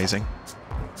 that was amazing.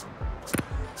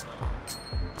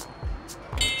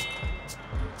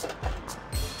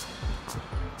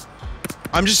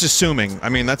 I'm just assuming. I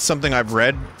mean, that's something I've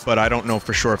read, but I don't know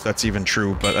for sure if that's even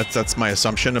true, but that's my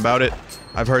assumption about it.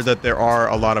 I've heard that there are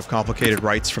a lot of complicated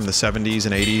rights from the 70s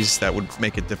and 80s that would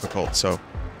make it difficult, so...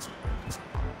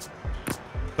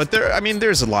 But there, I mean,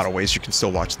 there's a lot of ways you can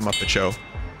still watch The Muppet Show.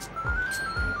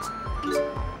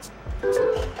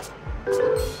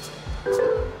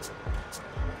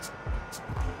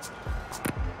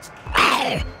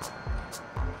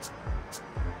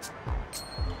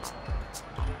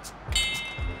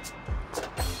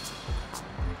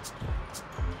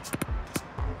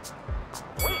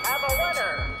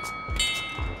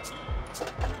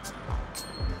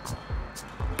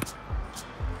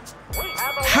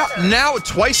 Now,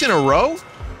 twice in a row?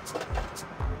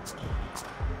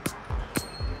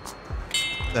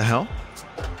 The hell?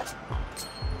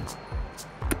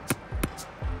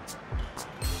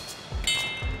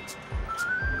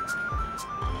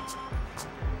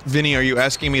 Vinny, are you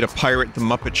asking me to pirate The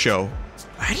Muppet Show?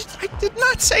 I did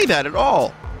not say that at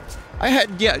all. I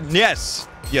had, yeah, yes.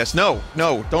 Yes, no,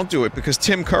 don't do it, because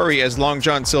Tim Curry as Long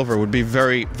John Silver would be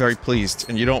very, very pleased,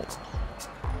 and you don't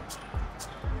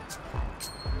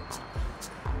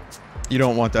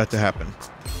want that to happen.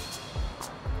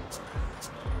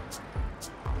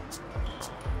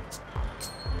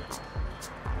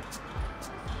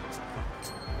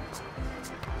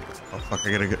 Oh fuck,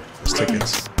 I gotta get those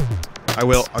tickets. I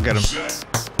will, I'll get them.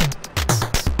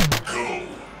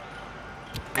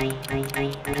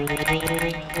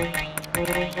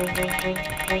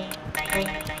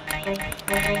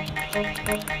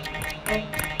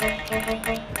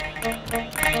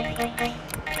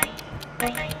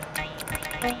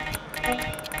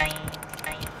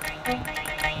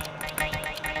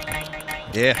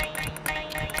 Yeah.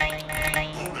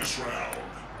 Bonus round.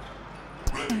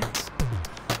 Ready.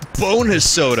 Bonus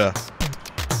soda.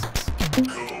 Go.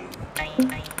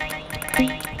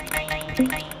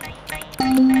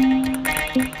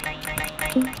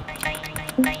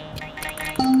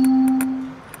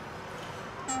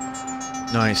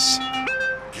 Nice.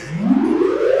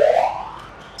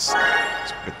 Some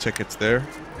good tickets there.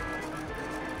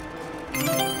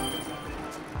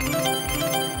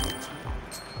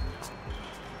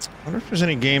 I wonder if there's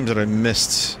any games that I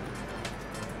missed.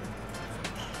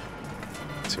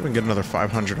 Let's see if we can get another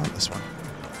 500 on this one.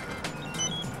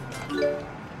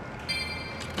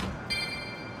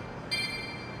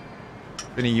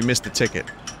 Vinny, you missed the ticket.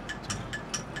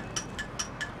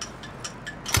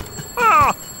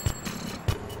 Ah!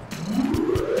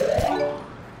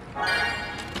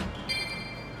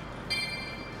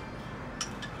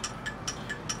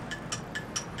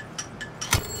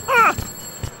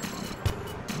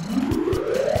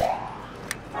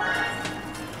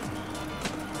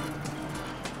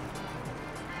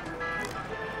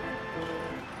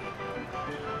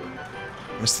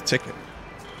 Missed the ticket.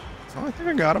 I think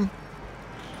I got him.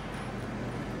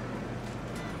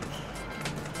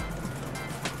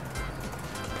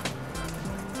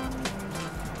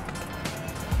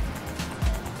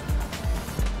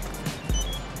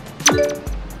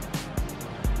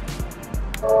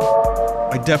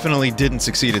 I definitely didn't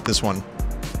succeed at this one.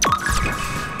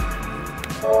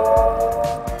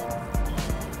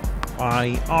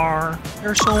 Why are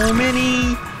there so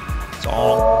many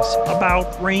songs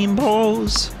about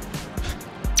rainbows?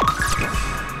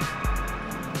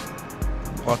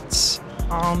 What's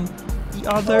on the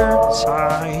other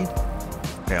side?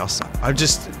 Okay, I'll stop. I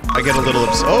get a little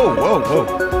oh, whoa,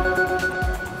 whoa.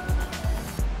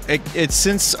 It's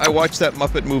since I watched that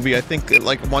Muppet movie, I think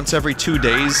like once every 2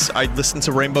 days, I listen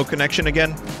to Rainbow Connection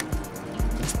again.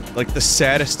 It's like the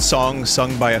saddest song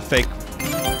sung by a fake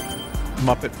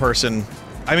Muppet person.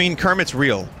 I mean, Kermit's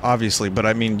real, obviously, but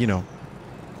I mean, you know.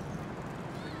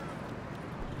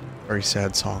 Very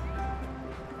sad song.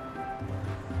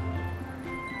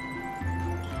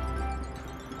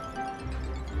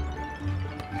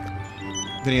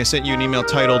 Vinny, I sent you an email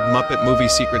titled Muppet Movie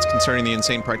Secrets Concerning the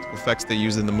Insane Practical Effects They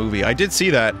Used in the Movie. I did see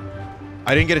that.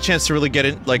 I didn't get a chance to really get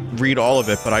it, like, read all of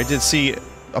it, but I did see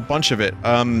a bunch of it.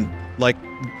 Like,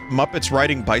 Muppets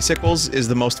riding bicycles is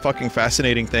the most fucking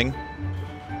fascinating thing.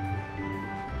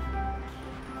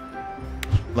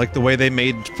 Like, the way they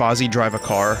made Fozzie drive a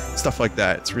car, stuff like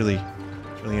that. It's really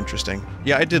interesting.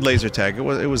 Yeah, I did laser tag. It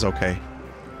was okay.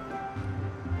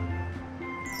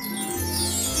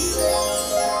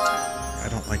 I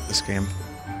don't like this game.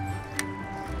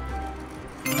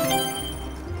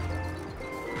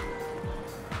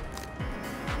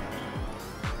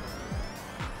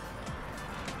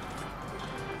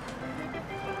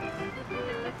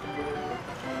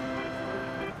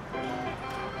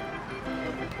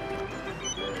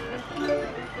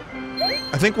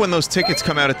 I think when those tickets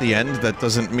come out at the end, that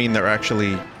doesn't mean they're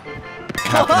actually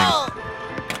happening.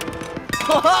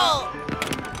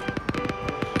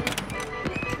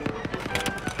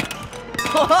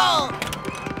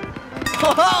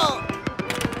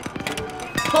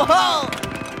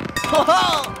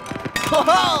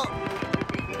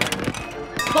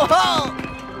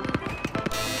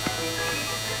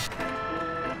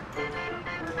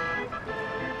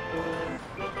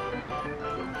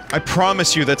 I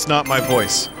promise you that's not my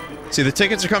voice. See, the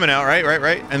tickets are coming out,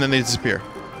 right? And then they disappear.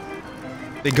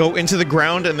 They go into the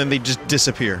ground and then they just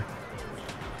disappear.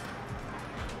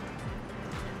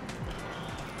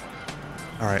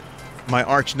 Alright. My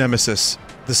arch nemesis,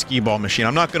 the skee-ball machine.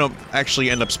 I'm not gonna actually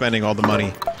end up spending all the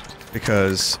money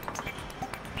because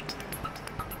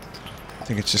I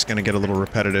think it's just gonna get a little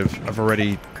repetitive. I've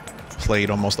already played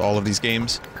almost all of these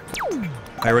games.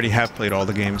 I already have played all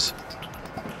the games.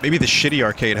 Maybe the shitty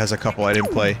arcade has a couple I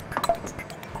didn't play.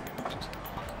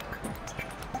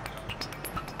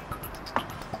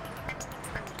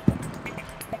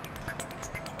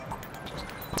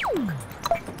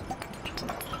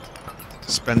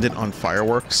 Spend it on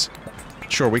fireworks?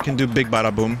 Sure, we can do Big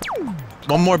Bada Boom.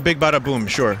 One more Big Bada Boom,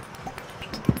 sure.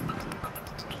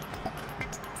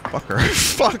 Fucker.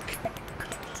 Fuck!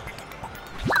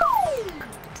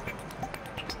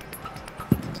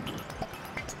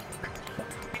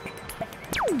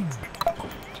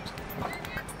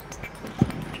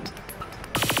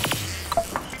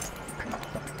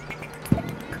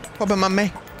 Quabba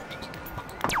mame.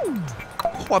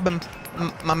 Quabba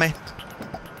mame.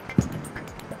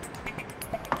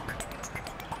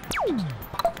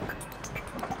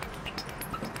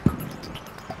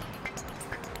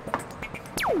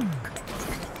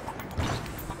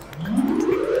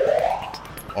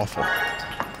 Awful.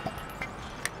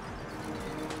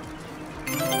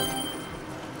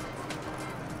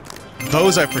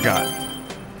 Those I forgot.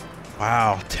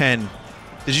 Wow, 10.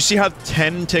 Did you see how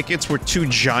 10 tickets were 2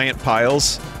 giant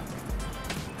piles?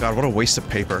 God, what a waste of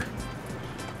paper.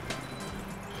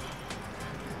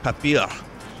 Papier.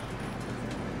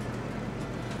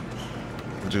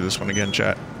 We'll do this one again,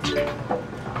 chat.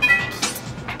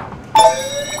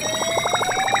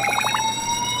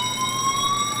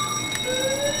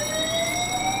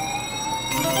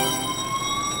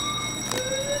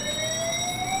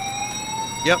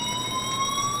 Yep.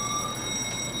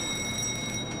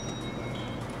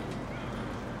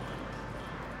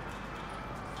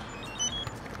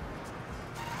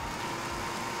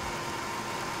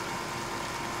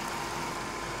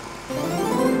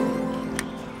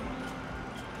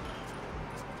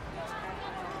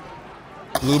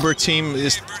 Bloober team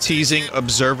is teasing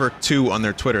Observer 2 on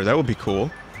their Twitter. That would be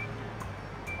cool.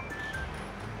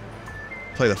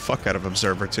 Play the fuck out of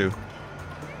Observer 2.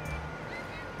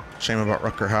 Shame about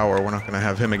Rutger Hauer. We're not gonna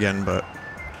have him again, but...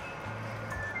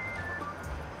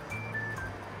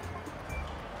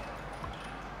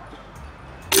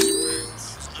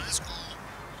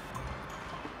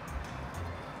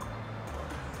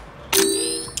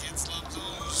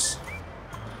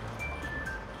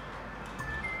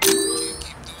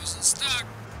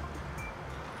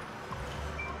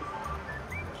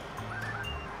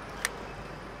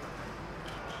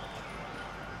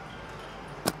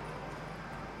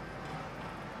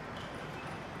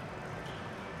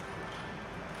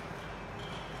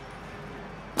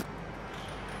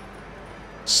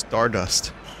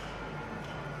 Stardust.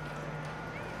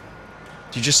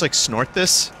 Do you just, like, snort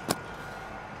this?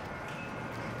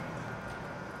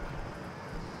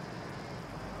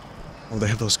 Oh, they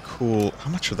have those cool... How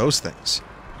much are those things?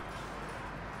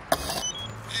 Hey,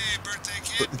 birthday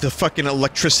kid. The fucking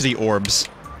electricity orbs.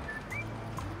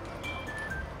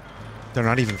 They're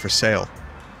not even for sale.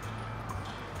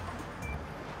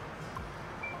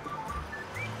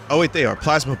 Oh wait, they are.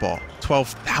 Plasma ball.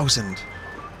 12,000.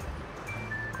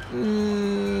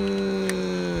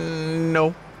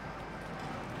 No.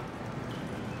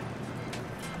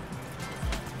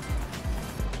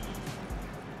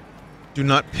 Do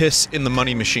not piss in the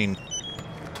money machine.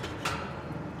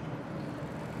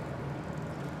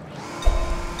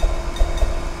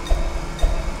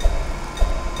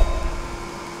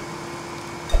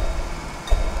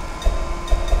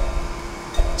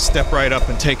 Step right up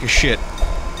and take a shit.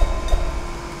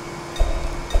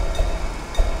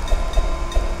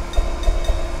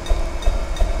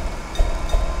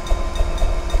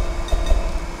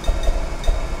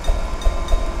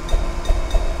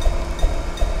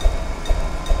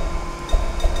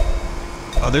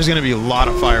 Oh, there's gonna be a lot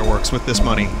of fireworks with this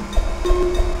money.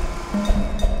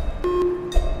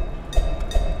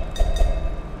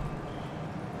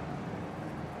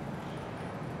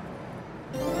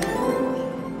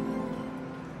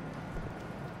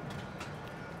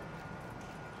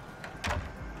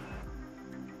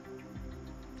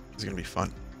 It's gonna be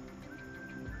fun.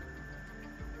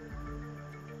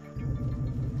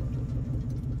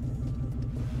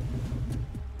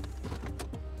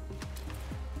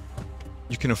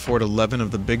 You can afford 11 of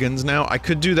the big uns now. I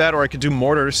could do that, or I could do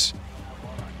mortars.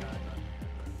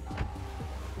 I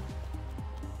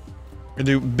could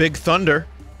do Big Thunder.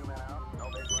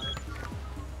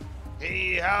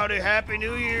 Hey, howdy, Happy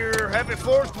New Year, Happy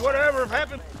 4th, whatever,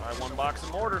 Happy... Buy 1 box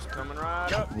of mortars coming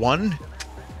right up. One?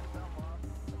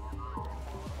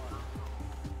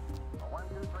 1,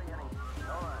 2, 3 innings.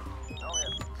 No runs. No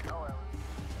hits. No errors.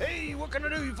 Hey, what can I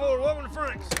do you for? Welcome to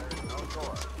Frank's. No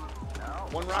score. Now,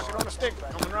 1 rocket on a stick,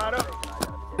 coming right up.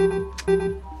 this is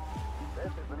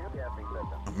the new casting system.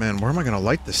 Oh man, where am I gonna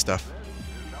light this stuff?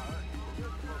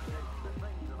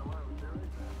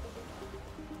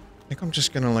 I think I'm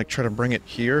just gonna, like, try to bring it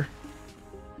here.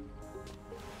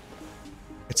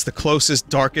 It's the closest,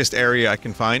 darkest area I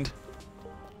can find.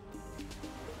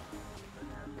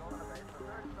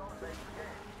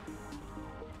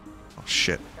 Oh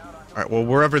shit. Alright, well,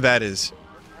 wherever that is.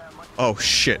 Oh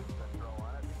shit.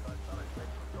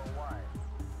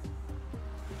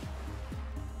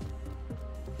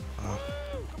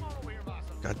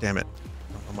 God damn it.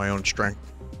 I don't know my own strength.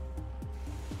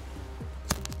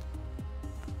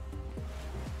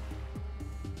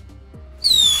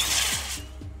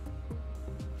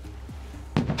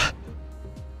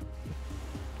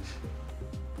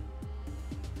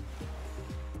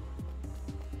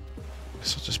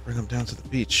 Guess I'll just bring them down to the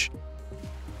beach.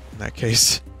 In that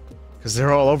case. Because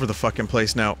they're all over the fucking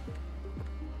place now.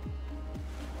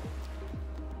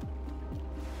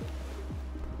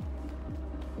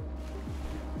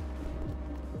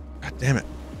 God damn it.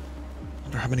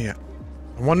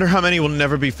 I wonder how many will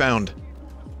never be found.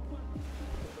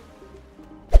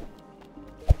 Get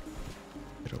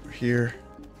over here.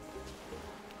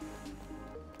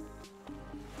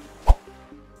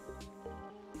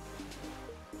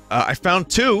 I found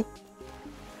 2.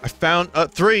 I found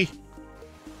 3.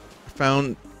 I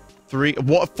found 3.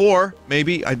 What? 4?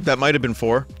 Maybe. That might have been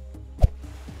 4.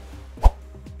 Go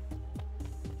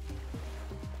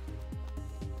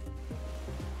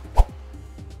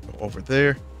over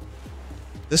there.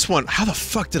 This one. How the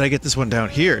fuck did I get this one down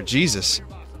here? Jesus.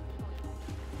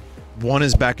 1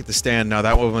 is back at the stand now.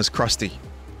 That one was crusty.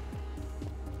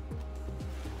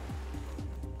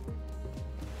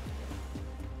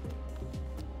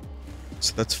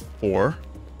 So that's 4.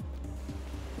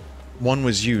 1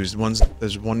 was used.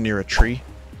 There's 1 near a tree.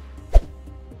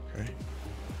 Okay.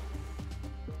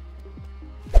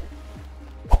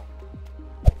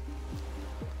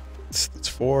 That's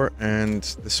 4, and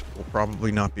this will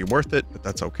probably not be worth it, but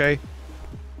that's okay.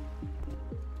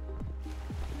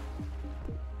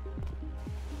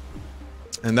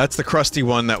 And that's the crusty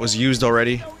one that was used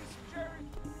already.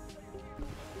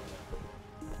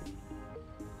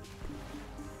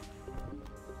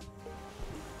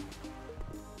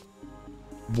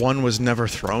 One was never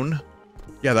thrown?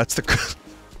 Yeah, that's the...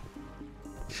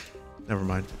 Never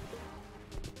mind.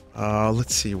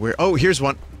 Let's see, where... Oh, here's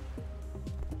one!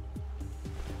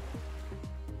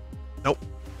 Nope.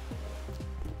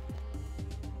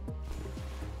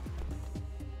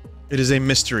 It is a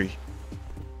mystery.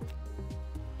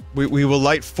 We will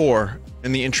light 4,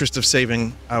 in the interest of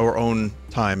saving our own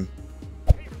time.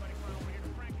 Hey, everybody, come on over here to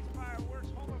Frankie's Fireworks,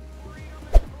 home of freedom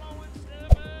and blowing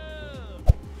stuff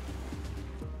up.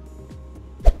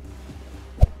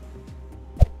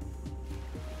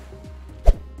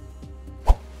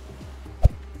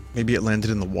 Maybe it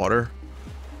landed in the water?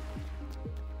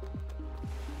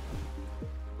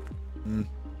 Hmm.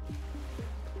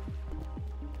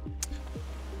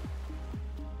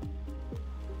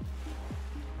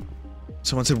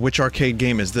 Someone said, which arcade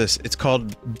game is this? It's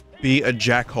called Be a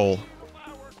Jackhole.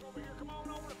 Fireworks over here. Come on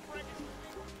over to Frankie's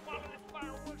quality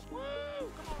fireworks. Woo!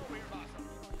 Come on over here,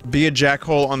 boss. Be a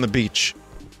Jackhole on the beach.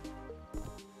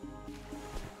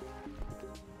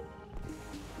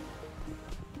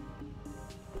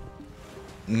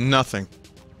 Nothing.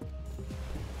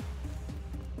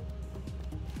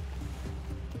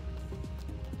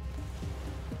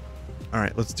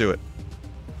 Alright, let's do it.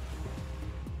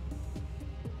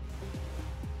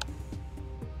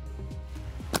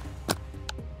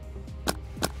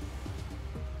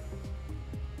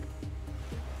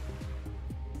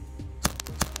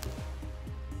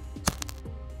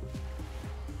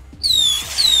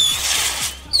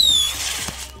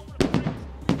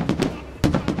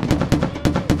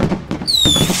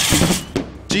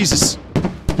 Jesus.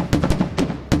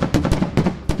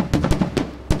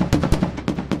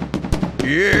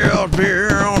 Yeah,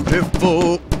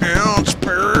 beautiful in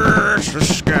space, the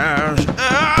skies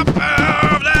above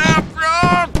that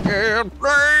broken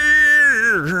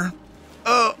place.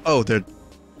 Oh, they're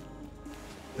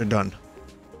done.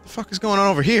 What the fuck is going on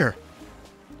over here?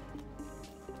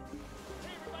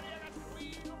 Hey, everybody, I got some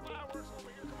legal fireworks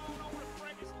over here. Come on over to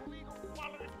Frankie's legal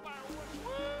quality fireworks.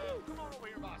 Woo! Come on over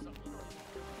here, boss.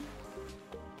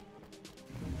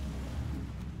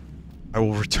 I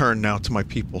will return now to my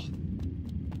people.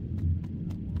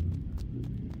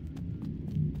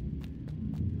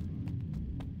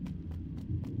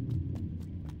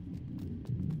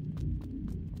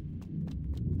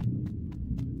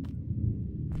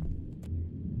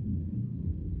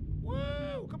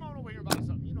 Woo! Come on over here, boss.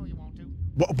 You know you want to.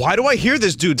 Why do I hear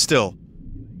this dude still?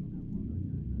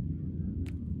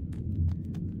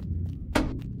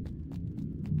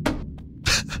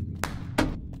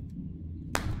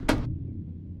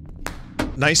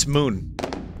 Nice moon.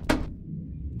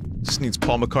 Just needs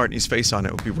Paul McCartney's face on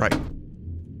it, would be right.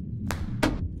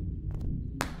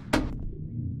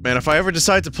 Man, if I ever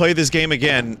decide to play this game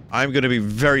again, I'm gonna be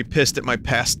very pissed at my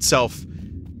past self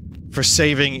for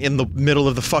saving in the middle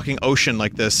of the fucking ocean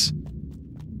like this.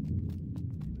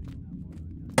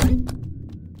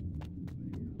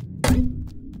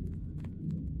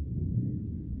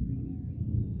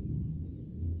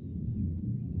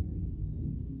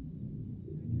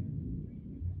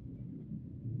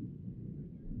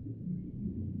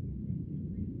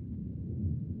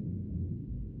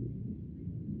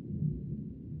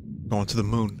 Going to the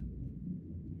moon.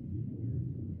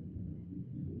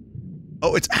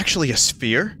 Oh, it's actually a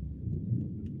sphere?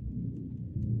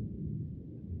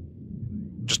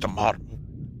 Just a model.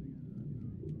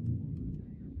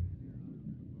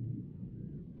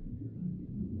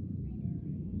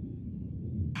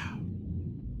 Wow.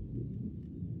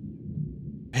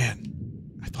 Man,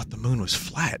 I thought the moon was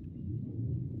flat.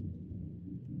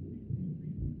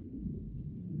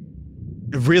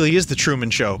 It really is the Truman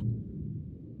Show.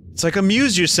 It's like,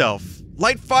 amuse yourself.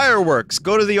 Light fireworks,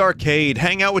 go to the arcade,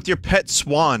 hang out with your pet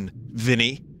swan,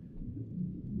 Vinny.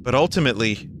 But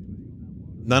ultimately,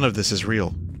 none of this is real.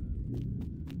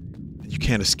 And you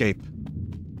can't escape.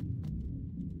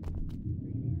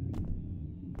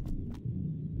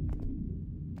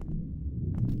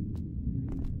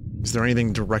 Is there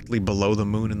anything directly below the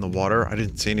moon in the water? I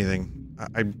didn't see anything.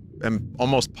 I am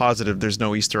almost positive there's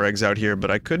no Easter eggs out here, but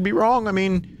I could be wrong. I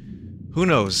mean, who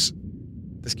knows?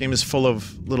 This game is full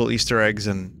of little Easter eggs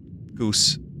and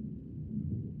goose.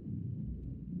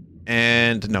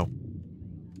 And no.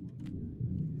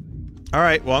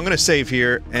 Alright, well I'm gonna save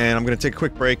here, and I'm gonna take a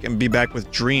quick break and be back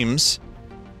with Dreams.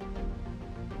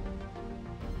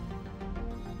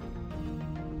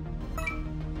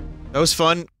 That was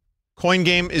fun. Coin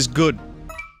game is good.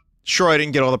 Sure, I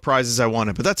didn't get all the prizes I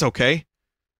wanted, but that's okay.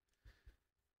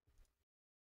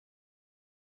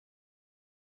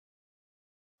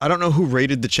 I don't know who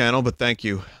rated the channel, but thank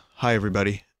you. Hi,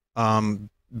 everybody.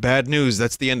 Bad news,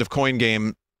 that's the end of Coin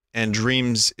Game, and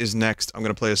Dreams is next. I'm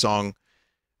gonna play a song.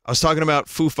 I was talking about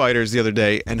Foo Fighters the other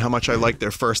day, and how much I like their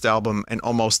first album, and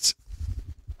almost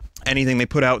anything they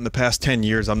put out in the past 10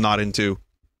 years I'm not into.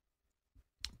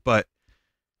 But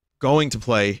going to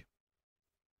play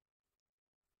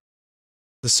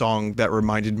the song that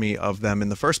reminded me of them in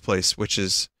the first place, which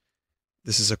is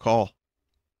This Is a Call.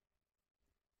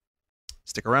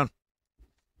 Stick around.